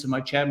refer you to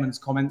my chairman's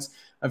comments,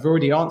 I've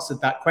already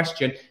answered that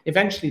question,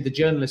 eventually the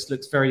journalist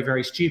looks very,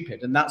 very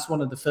stupid. And that's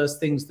one of the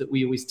first things that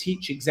we always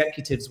teach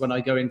executives when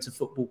I go into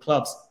football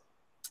clubs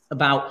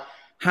about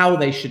how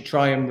they should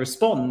try and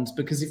respond.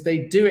 Because if they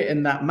do it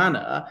in that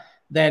manner,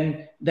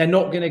 then they're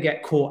not going to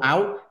get caught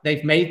out.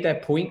 They've made their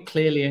point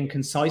clearly and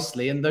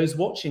concisely, and those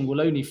watching will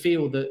only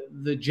feel that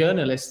the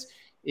journalist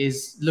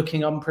is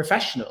looking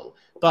unprofessional.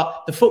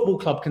 But the football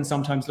club can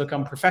sometimes look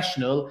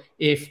unprofessional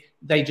if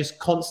they just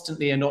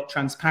constantly are not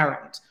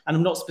transparent. And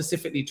I'm not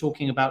specifically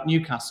talking about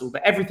Newcastle,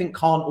 but everything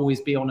can't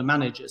always be on a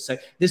manager. So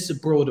this is a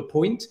broader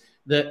point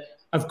that,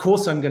 of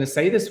course, I'm going to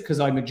say this because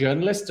I'm a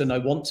journalist and I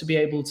want to be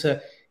able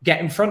to get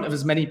in front of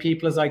as many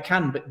people as I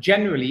can. But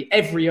generally,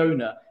 every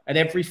owner at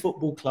every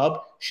football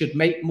club should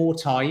make more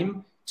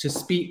time to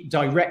speak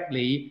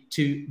directly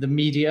to the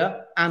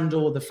media and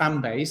or the fan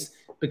base,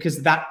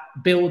 because that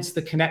builds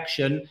the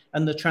connection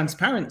and the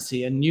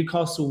transparency. And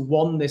Newcastle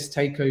won this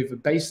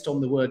takeover based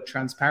on the word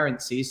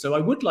transparency. So I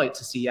would like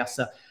to see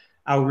Yasser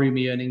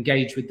Al-Rumayyan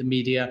engage with the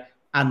media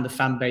and the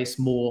fan base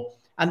more.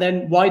 And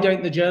then why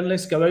don't the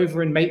journalists go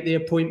over and make the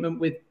appointment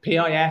with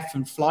PIF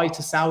and fly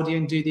to Saudi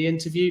and do the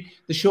interview?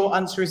 The short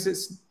answer is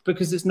it's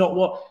because it's not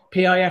what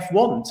PIF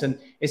want. And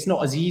it's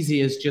not as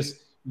easy as just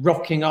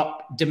rocking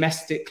up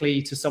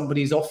domestically to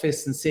somebody's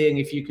office and seeing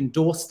if you can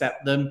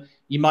doorstep them.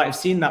 You might have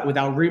seen that with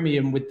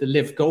Al-Rumayyan with the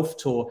Live Golf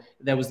Tour.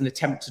 There was an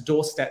attempt to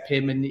doorstep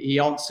him and he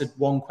answered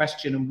one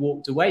question and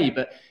walked away.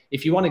 But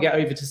if you want to get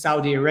over to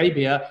Saudi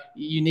Arabia,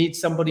 you need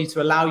somebody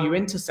to allow you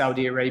into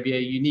Saudi Arabia.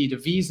 You need a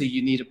visa.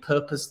 You need a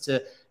purpose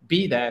to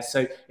be there.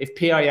 So if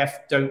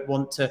PIF don't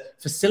want to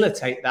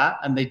facilitate that,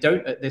 and they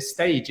don't at this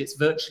stage, it's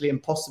virtually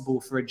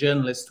impossible for a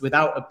journalist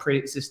without a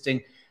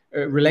pre-existing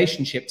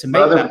relationship to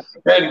make that.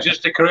 Ben,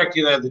 just to correct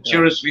you there, the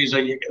tourist visa,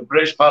 a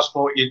British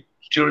passport,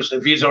 tourist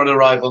visa on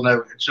arrival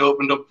now. It's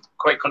opened up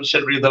quite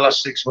considerably in the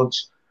last 6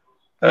 months.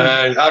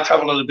 I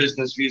travel on a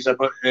business visa,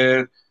 but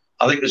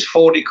I think there's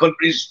 40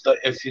 countries that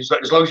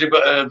as long as you've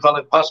got a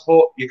valid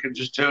passport, you can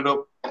just turn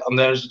up and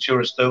there's a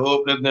tourist. They're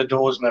opening their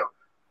doors now.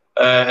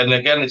 And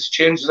again, it's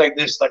changes like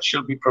this that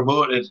should be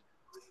promoted.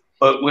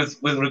 But with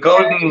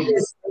regarding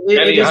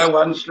Eddie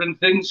Howe answering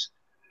things,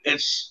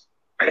 it's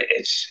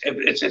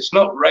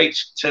not right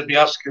to be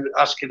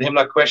asking him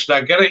that question.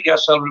 I get it.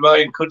 Yes, Al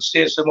Rumayyan could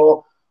say some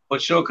more,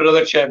 but so could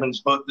other chairmen.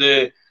 But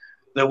there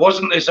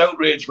wasn't this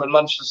outrage when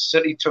Manchester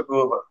City took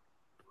over,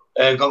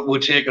 were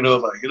taken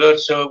over. You know,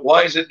 so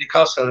why is it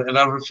Newcastle? And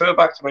I'll refer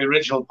back to my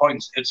original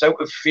point. It's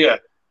out of fear.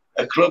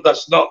 A club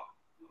that's not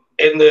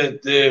in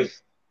the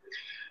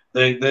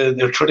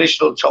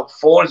traditional top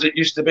 4 as it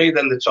used to be,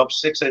 then the top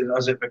 6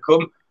 as it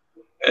become.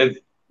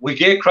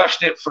 We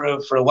crashed it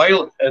for a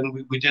while,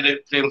 and we did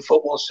it playing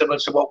football similar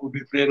to what we'll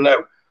be playing now.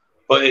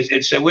 But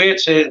it's a way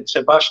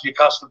to bash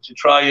Newcastle, to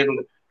try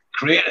and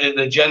create an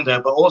agenda,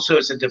 but also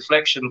it's a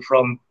deflection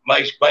from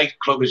my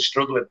club is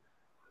struggling,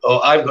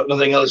 or I've got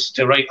nothing else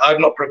to write. I'm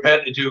not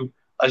prepared to do,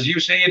 as you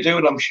say you do,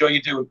 and I'm sure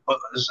you do, but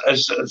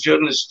as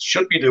journalists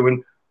should be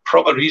doing,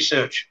 proper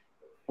research.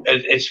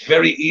 It's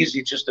very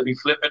easy just to be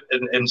flippant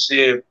and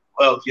say,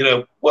 well, you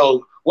know,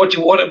 well, what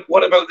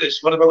about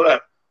this? What about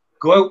that?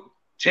 Go out,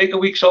 take a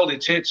week's holiday,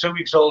 take 2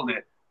 weeks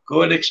holiday,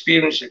 go and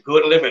experience it, go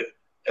and live it,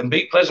 and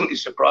be pleasantly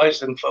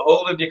surprised. And for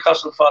all the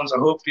Newcastle fans, I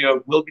hope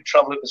you will be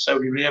travelling to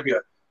Saudi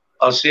Arabia.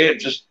 I'll say it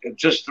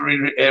just to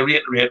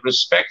reiterate: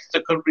 respect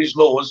the country's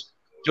laws.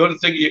 Don't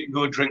think you can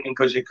go drinking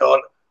because you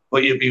can't,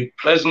 but you'll be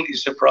pleasantly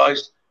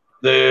surprised.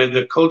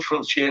 The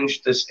cultural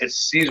change, it's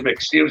seismic.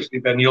 Seriously,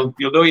 Ben, you'll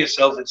know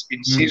yourself. It's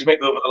been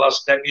seismic over the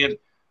last decade,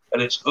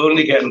 and it's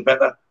only getting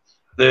better.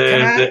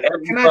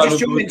 Can I just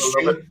jump in,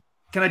 Stu?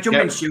 Can I jump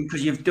in, Stu?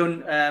 Because you've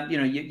done,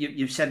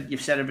 you've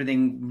said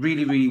everything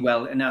really, really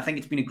well, and I think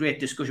it's been a great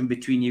discussion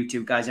between you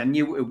two guys. I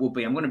knew it would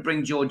be. I'm going to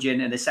bring George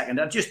in a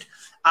second.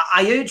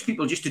 I urge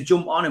people just to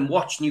jump on and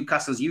watch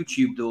Newcastle's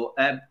YouTube, though,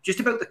 just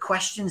about the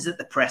questions that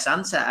the press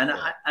answer,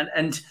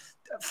 and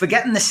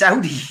forgetting the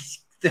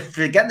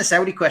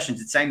Saudi questions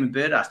that Simon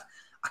Bird asked.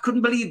 I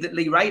couldn't believe that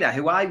Lee Ryder,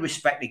 who I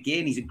respect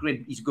again, he's a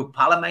good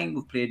pal of mine.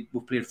 We've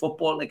played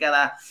football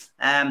together.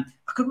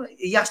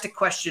 He asked a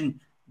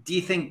question: do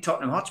you think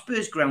Tottenham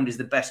Hotspur's ground is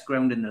the best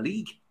ground in the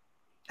league?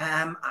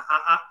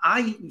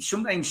 I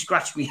sometimes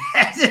scratch my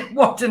head.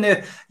 What on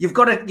earth? You've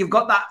got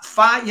that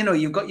 5,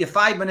 you've got your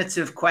 5 minutes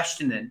of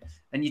questioning,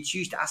 and you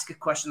choose to ask a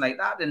question like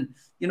that. And,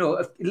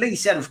 if Lee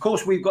said, of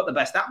course, we've got the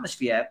best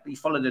atmosphere, he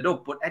followed it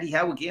up. But Eddie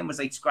Howe again was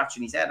like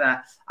scratching his head.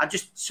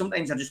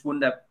 Sometimes I just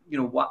wonder,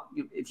 what,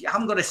 if you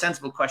haven't got a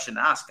sensible question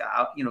to ask,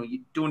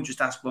 you don't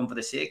just ask one for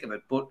the sake of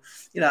it. But,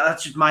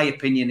 that's just my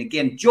opinion.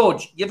 Again,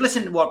 George, you've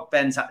listened to what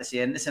Ben's had to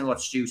say and listened to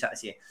what Stu's had to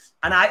say.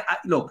 And I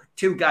look,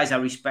 two guys I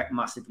respect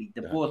massively.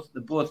 They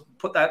both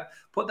put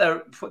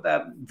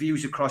their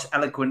views across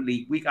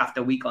eloquently week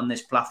after week on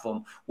this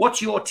platform. What's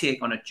your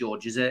take on it,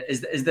 George? Is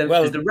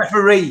the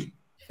referee?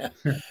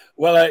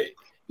 Well,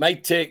 my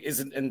take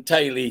isn't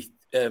entirely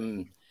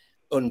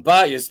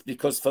unbiased,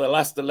 because for the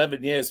last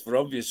 11 years, for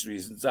obvious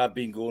reasons, I've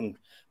been going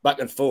back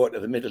and forth to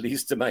the Middle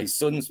East to my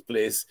son's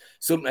place,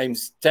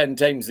 sometimes 10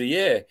 times a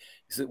year.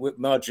 With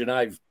Marjorie and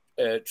I've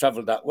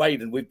travelled that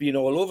wide, and we've been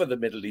all over the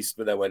Middle East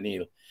with our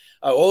Neil.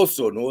 I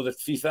also know that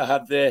FIFA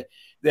had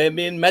their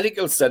main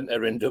medical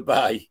centre in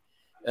Dubai,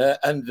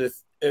 and the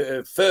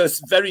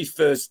very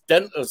first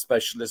dental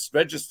specialist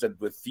registered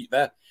with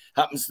FIFA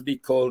happens to be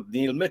called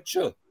Neil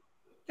Mitchell.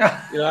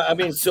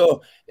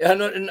 So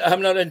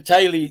I'm not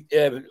entirely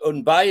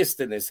unbiased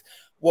in this.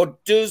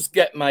 What does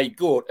get my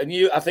goat, and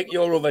I think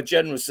you're over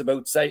generous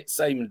about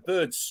Simon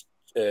Bird,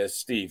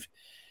 Steve.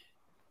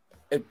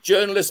 A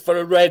journalist for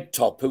a red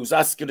top who's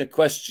asking a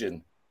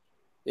question,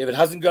 if it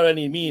hasn't got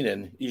any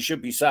meaning, he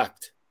should be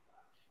sacked.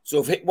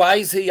 So why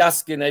is he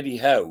asking Eddie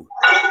Howe,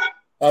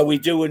 are we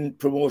doing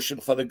promotion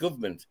for the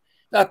government?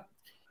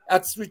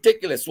 That's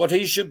ridiculous. What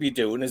he should be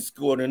doing is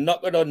going and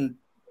knocking on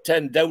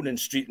 10 Downing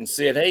Street and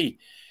saying, hey,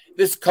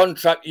 this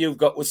contract you've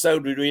got with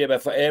Saudi Arabia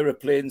for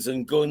aeroplanes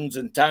and guns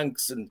and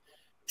tanks and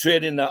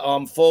training the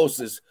armed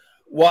forces,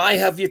 why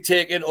have you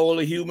taken all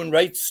the human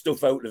rights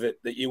stuff out of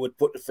it that you would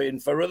put in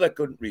for other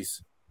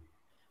countries?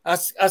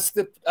 Ask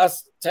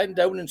 10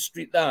 Downing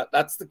Street that.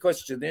 That's the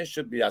question they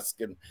should be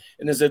asking.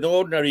 And as an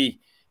ordinary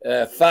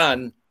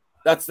fan,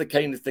 that's the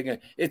kind of thing.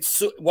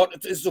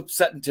 What is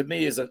upsetting to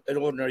me as an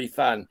ordinary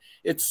fan,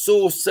 it's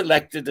so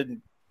selected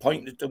and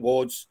pointed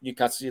towards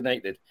Newcastle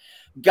United.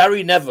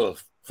 Gary Neville,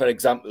 for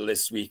example,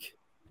 this week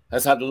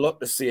has had a lot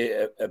to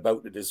say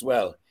about it as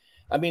well.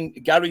 I mean,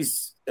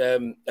 Gary's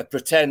a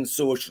pretend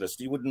socialist.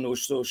 He wouldn't know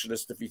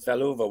socialist if he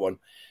fell over one.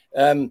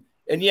 And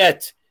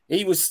yet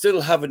he was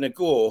still having a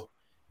go.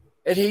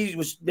 And he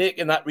was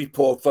making that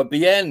report for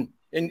BN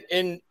in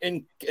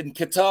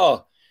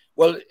Qatar.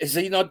 Well, is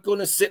he not going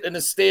to sit in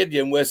a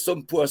stadium where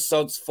some poor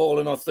sod's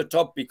fallen off the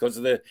top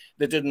because they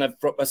didn't have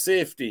proper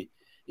safety?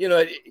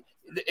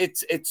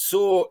 It's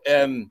so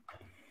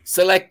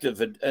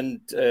selective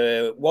and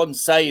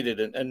one-sided,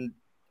 and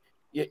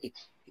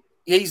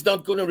he's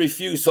not going to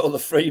refuse all the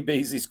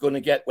freebies he's going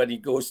to get when he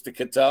goes to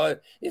Qatar.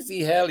 Is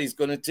he hell? He's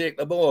going to take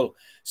them all.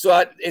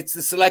 So it's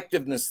the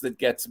selectiveness that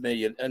gets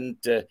me.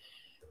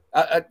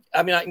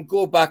 I mean, I can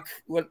go back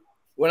when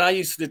when I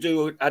used to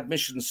do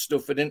admissions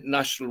stuff and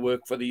international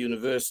work for the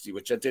university,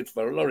 which I did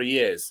for a lot of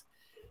years,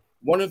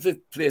 one of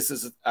the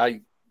places I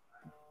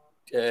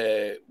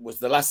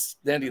was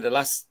nearly the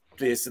last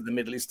place in the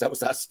Middle East I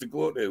was asked to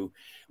go to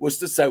was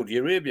to Saudi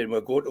Arabia. And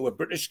we're going to a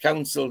British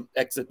Council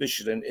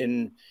exhibition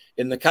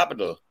in the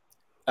capital.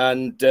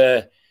 And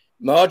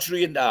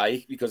Marjorie and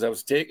I, because I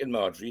was taking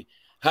Marjorie,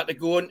 had to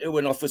go into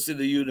an office in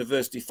the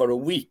university for a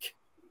week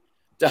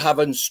to have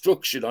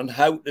instruction on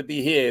how to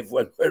behave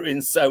when we're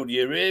in Saudi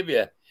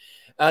Arabia.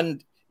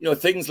 And, you know,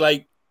 things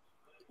like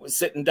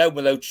sitting down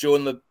without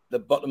showing the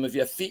bottom of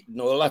your feet and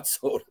all that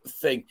sort of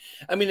thing.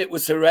 I mean, it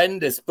was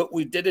horrendous, but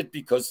we did it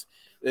because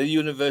the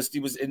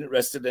university was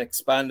interested in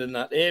expanding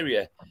that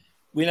area.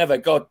 We never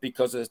got,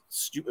 because a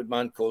stupid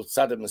man called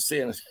Saddam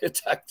Hussein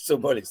attacked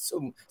somebody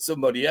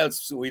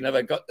else, so we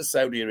never got to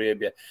Saudi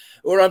Arabia.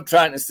 What I'm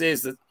trying to say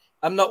is that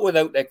I'm not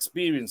without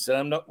experience, and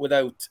I'm not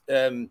without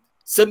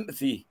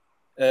sympathy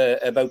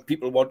about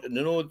people wanting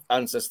to know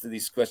answers to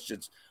these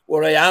questions.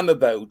 What I am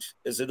about,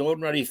 as an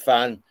ordinary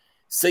fan,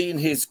 seeing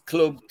his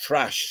club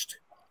trashed,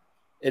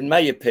 in my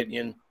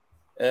opinion,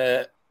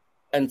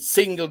 and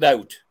singled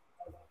out.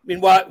 I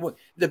mean,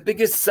 the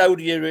biggest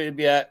Saudi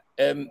Arabia,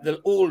 the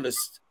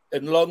oldest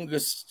and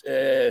longest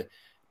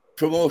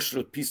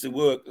promotional piece of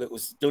work that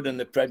was done in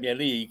the Premier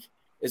League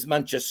is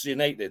Manchester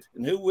United.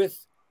 And who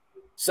with?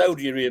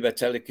 Saudi Arabia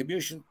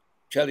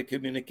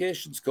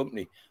Telecommunications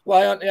Company.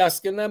 Why aren't they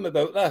asking them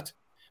about that?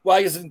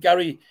 Why isn't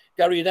Gary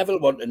Neville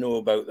want to know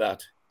about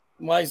that?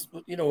 Why has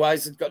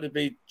it got to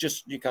be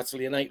just Newcastle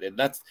United?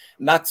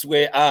 That's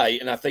where I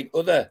think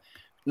other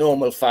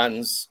normal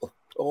fans,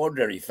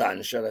 ordinary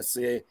fans, shall I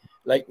say,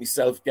 like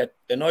myself, get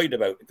annoyed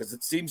about, because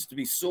it seems to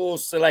be so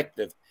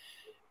selective.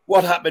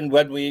 What happened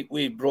when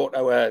we brought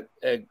our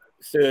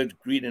third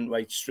green and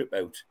white strip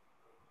out?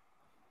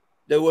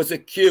 There was a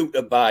queue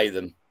to buy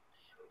them.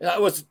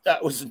 That wasn't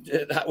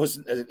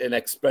an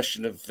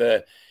expression of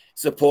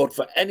support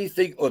for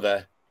anything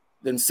other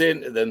than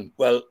saying to them,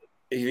 well,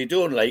 if you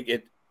don't like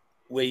it,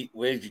 we're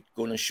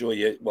going to show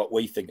you what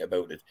we think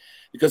about it.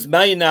 Because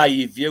my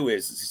naive view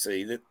is, as you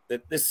see,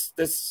 that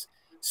this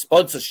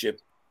sponsorship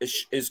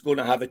is going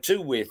to have a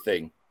two-way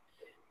thing.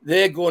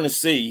 They're going to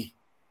see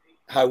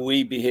how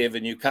we behave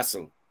in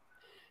Newcastle.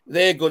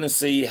 They're going to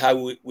see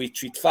how we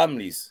treat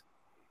families.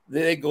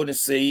 They're going to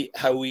see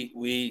how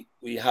we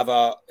have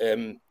our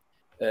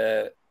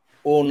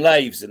own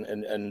lives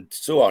and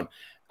so on.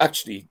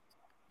 Actually,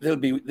 they'll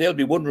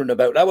be wondering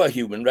about our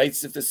human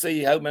rights if they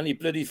see how many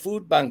bloody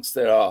food banks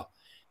there are.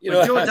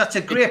 Well, George, that's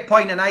a great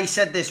point, and I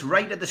said this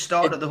right at the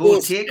start of the whole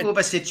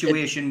takeover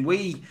situation.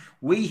 We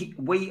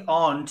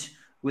aren't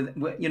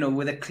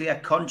with a clear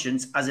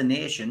conscience as a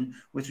nation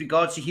with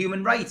regards to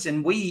human rights,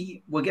 and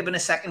we were given a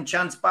second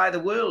chance by the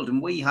world,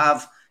 and we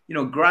have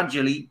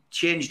gradually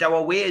changed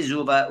our ways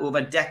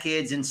over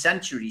decades and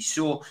centuries.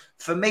 So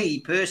for me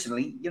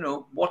personally,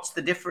 what's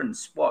the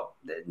difference?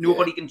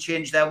 Nobody can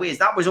change their ways.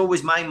 That was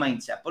always my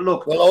mindset. But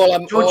look,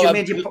 George, you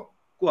made your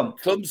go on.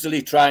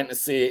 Clumsily trying to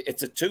say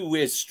it's a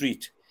two-way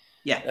street.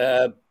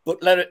 Yeah.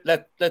 But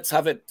let's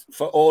have it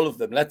for all of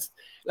them. Let's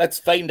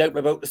find out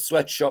about the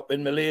sweatshop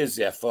in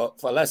Malaysia for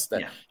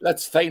Leicester. Yeah.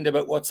 Let's find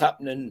about what's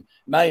happening in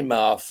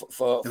Myanmar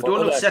for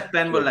don't upset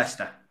Ben with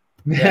Leicester.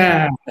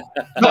 Yeah.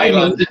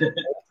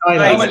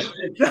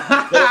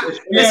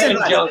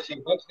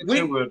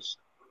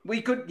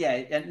 We could,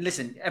 and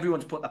listen,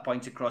 everyone's put their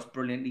points across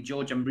brilliantly.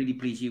 George, I'm really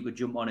pleased you could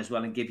jump on as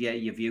well and give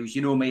your views.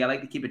 You know me, I like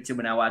to keep it to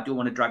an hour. I don't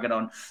want to drag it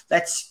on.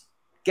 Let's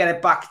get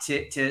it back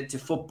to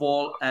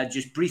football.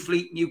 Just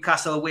briefly,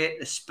 Newcastle away at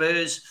the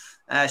Spurs.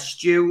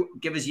 Stu,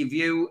 give us your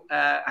view.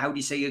 How do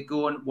you see it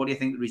going? What do you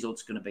think the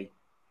result's going to be?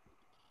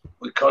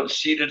 We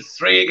conceded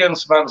 3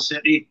 against Man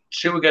City,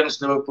 2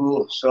 against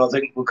Liverpool. So I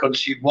think we'll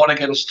concede 1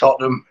 against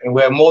Tottenham. And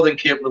we're more than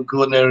capable of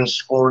going there and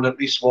scoring at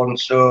least 1.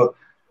 So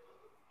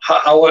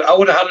I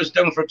would have had us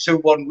down for a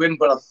 2-1 win,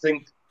 but I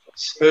think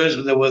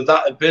Spurs, they were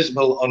that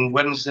abysmal on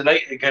Wednesday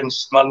night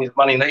against Man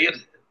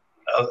United.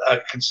 I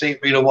can see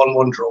it being a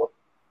 1-1 draw.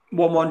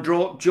 1-1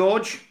 draw.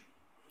 George?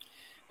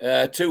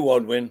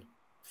 2-1 win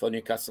for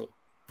Newcastle.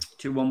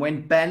 2-1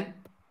 win. Ben?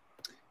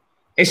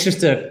 It's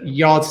just a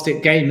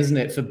yardstick game, isn't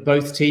it, for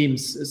both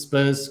teams?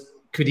 Spurs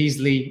could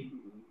easily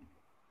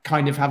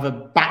kind of have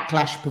a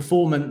backlash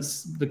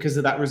performance because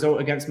of that result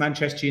against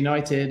Manchester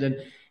United.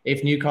 And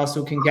if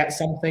Newcastle can get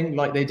something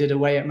like they did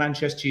away at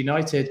Manchester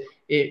United,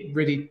 it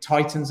really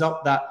tightens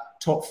up that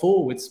top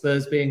 4 with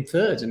Spurs being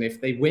 3rd. And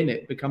if they win,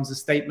 it becomes a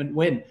statement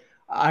win.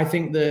 I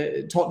think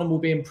that Tottenham will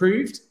be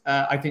improved.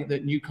 I think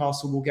that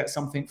Newcastle will get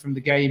something from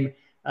the game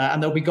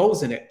and there'll be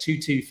goals in it.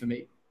 2-2 for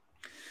me.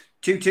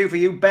 2-2 for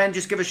you. Ben,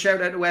 just give a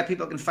shout out to where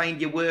people can find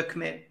your work,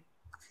 mate.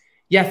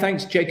 Yeah,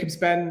 thanks. Jacobs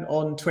Ben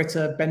on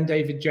Twitter, Ben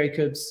David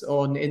Jacobs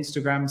on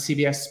Instagram,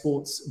 CBS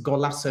Sports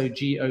Golazo,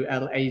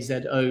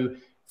 Golazo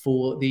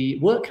for the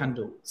work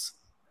handles.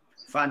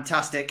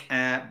 Fantastic.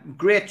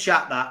 Great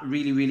chat that.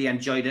 Really, really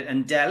enjoyed it.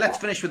 And let's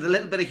finish with a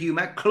little bit of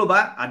humour.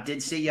 Clubber, I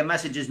did see your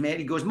messages, mate.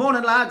 He goes,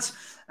 morning, lads.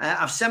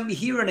 I've sent my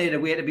hearing aid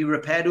away to be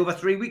repaired over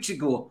 3 weeks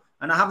ago,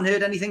 and I haven't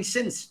heard anything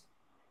since.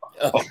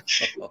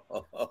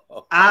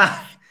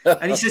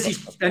 And he says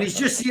he's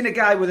just seen a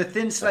guy with a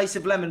thin slice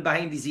of lemon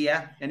behind his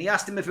ear, and he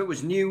asked him if it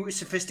was new,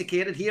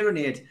 sophisticated hearing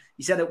aid.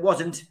 He said it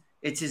wasn't.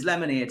 It's his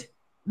lemonade.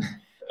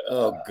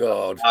 Oh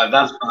God,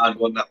 that's bad,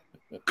 wasn't it?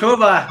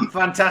 Clover,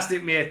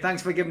 fantastic, mate.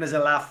 Thanks for giving us a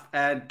laugh.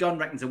 Don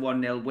reckons a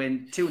 1-0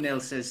 win.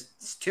 2-0 says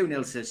Stu,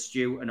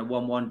 and a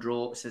 1-1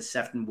 draw says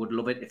Sefton. Would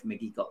love it if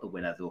Mickey got the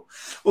winner, though.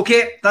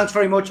 Okay, thanks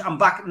very much. I'm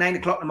back at 9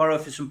 o'clock tomorrow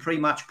for some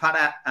pre-match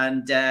patter,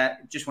 and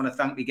just want to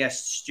thank my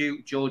guests,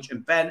 Stu, George,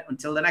 and Ben.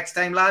 Until the next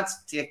time,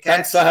 lads. Take care.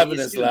 Thanks for having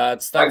us,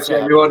 lads. Thanks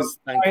everyone.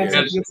 Thank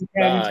you.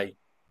 Bye.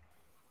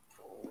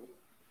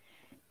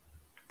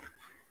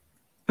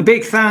 A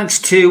big thanks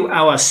to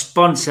our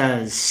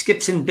sponsors,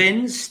 Skips and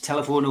Bins,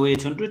 telephone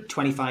 0800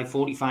 25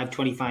 45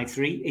 25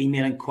 3,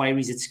 email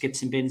inquiries at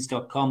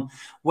skipsandbins.com,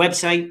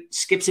 website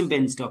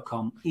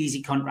skipsandbins.com,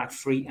 easy contract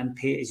free and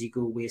pay as you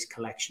go waste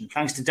collection.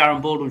 Thanks to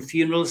Darren Baldwin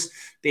Funerals,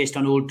 based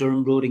on Old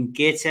Durham Road in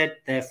Gateshead.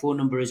 Their phone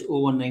number is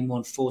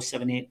 0191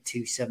 478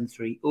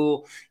 2730.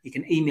 You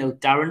can email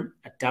Darren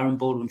at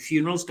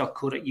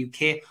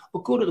darrenbaldwinfunerals.co.uk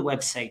or go to the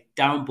website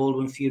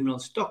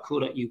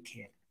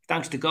darrenbaldwinfunerals.co.uk.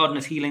 Thanks to Garden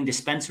of Healing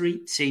Dispensary,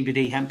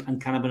 CBD, hemp and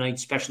cannabinoid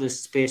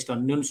specialists based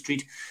on Nunn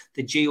Street.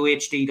 The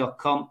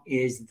GOHD.com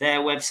is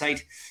their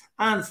website.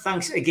 And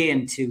thanks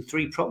again to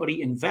 3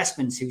 Property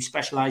Investments, who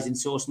specialise in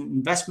sourcing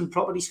investment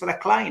properties for their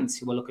clients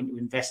who are looking to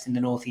invest in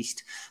the North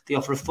East. They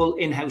offer a full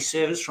in-house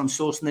service from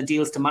sourcing the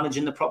deals to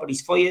managing the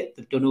properties for you.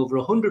 They've done over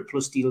 100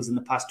 plus deals in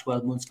the past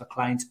 12 months for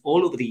clients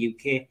all over the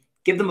UK.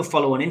 Give them a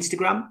follow on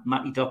Instagram,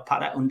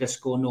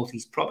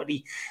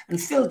 matty.patter_northeastproperty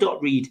and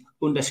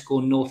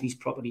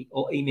phil.reed_northeastproperty,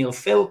 or email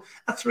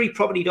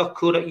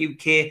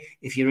phil@3property.co.uk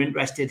if you're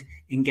interested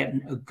in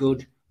getting a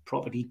good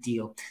property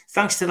deal.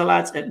 Thanks to the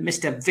lads at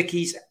Mr.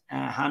 Vicky's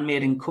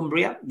Handmade in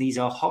Cumbria. These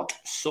are hot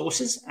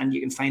sauces, and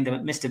you can find them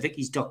at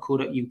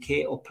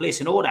mrvickys.co.uk or place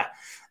an order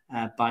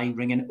by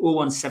ringing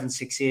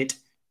 01768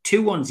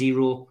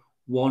 210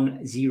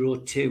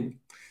 102.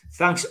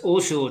 Thanks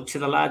also to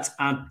the lads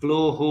at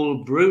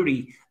Blowhole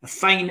Brewery, a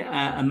fine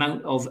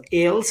amount of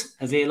ales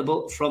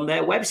available from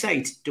their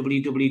website,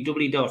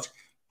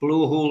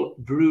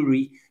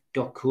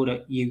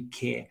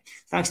 www.blowholebrewery.co.uk.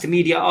 Thanks to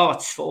Media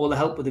Arts for all the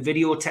help with the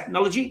video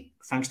technology.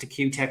 Thanks to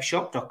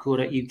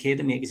qtechshop.co.uk,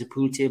 the makers of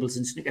pool tables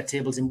and snooker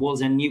tables in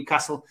Wallsend,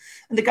 Newcastle,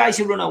 and the guys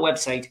who run our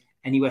website,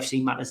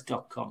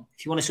 nufcmatters.com.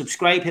 If you want to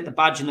subscribe, hit the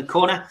badge in the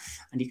corner,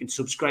 and you can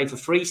subscribe for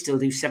free. Still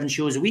do 7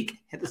 shows a week.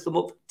 Hit the thumb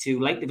up to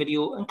like the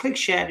video and click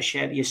share to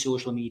share to your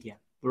social media.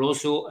 We're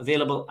also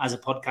available as a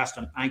podcast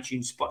on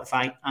iTunes,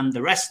 Spotify, and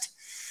the rest.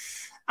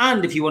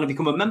 And if you want to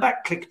become a member,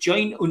 click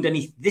join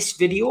underneath this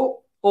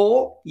video,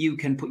 or you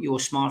can put your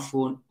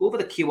smartphone over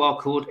the QR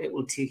code. It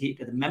will take you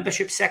to the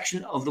membership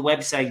section of the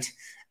website.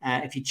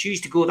 If you choose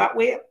to go that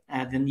way,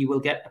 then you will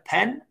get a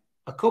pen,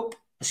 a cup,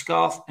 a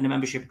scarf and a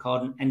membership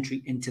card, and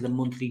entry into the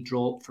monthly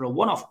draw for a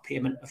one-off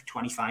payment of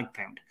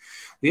 £25.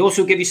 We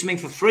also give you something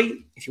for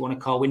free. If you want a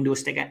car window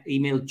sticker,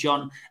 email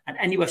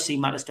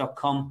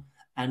john@nufcmatters.com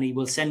and he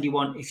will send you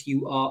one if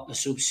you are a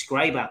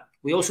subscriber.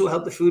 We also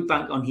help the food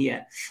bank on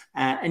here.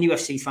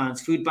 NUFC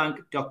fans,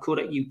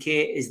 foodbank.co.uk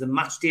is the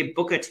matchday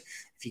bucket.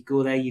 If you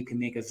go there, you can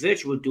make a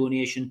virtual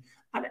donation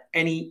at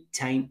any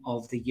time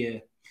of the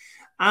year.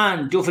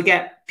 And don't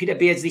forget, Peter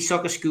Beardsley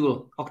Soccer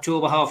School,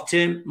 October half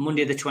term,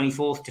 Monday the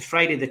 24th to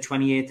Friday the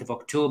 28th of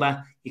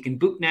October. You can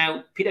book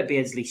now,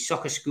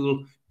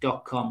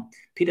 peterbeardsley.soccerschool.com.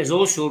 Peter's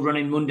also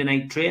running Monday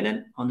night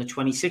training on the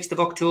 26th of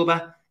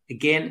October.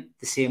 Again,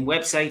 the same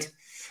website.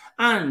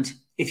 And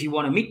if you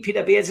want to meet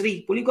Peter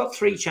Beardsley, well, you've got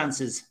 3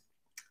 chances.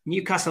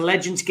 Newcastle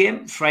Legends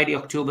game, Friday,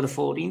 October the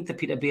 14th. The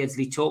Peter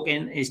Beardsley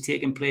talk-in is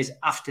taking place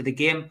after the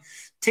game.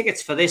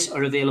 Tickets for this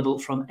are available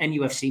from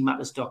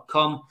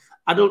nufcmatters.com.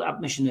 Adult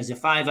admission is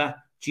 £5,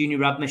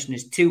 junior admission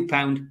is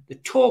 £2. The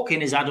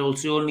talk-in is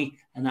adults only,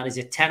 and that is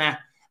a £10.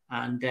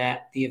 And the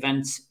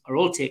events are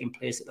all taking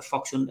place at the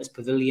Fox Hunters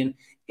Pavilion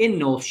in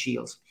North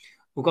Shields.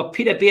 We've got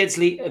Peter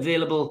Beardsley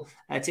available,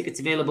 tickets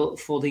available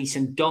for the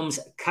St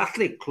Dom's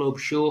Catholic Club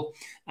show.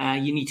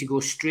 You need to go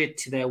straight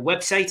to their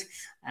website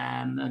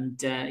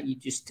and you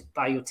just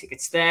buy your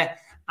tickets there.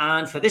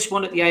 And for this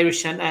one at the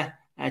Irish Centre,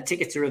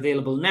 tickets are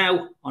available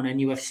now on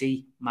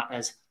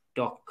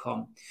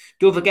nufcmatters.com.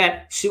 Don't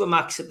forget,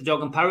 Supermax at the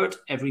Dog and Parrot,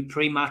 every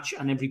pre-match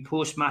and every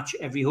post-match,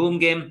 every home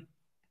game.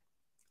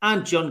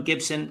 And John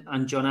Gibson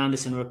and John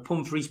Anderson are at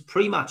Pumphrey's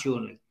pre-match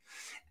only.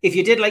 If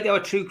you did like our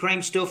true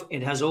crime stuff,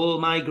 it has all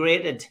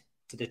migrated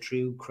to the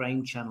True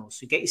Crime channel.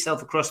 So get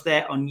yourself across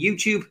there on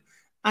YouTube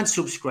and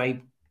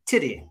subscribe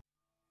today.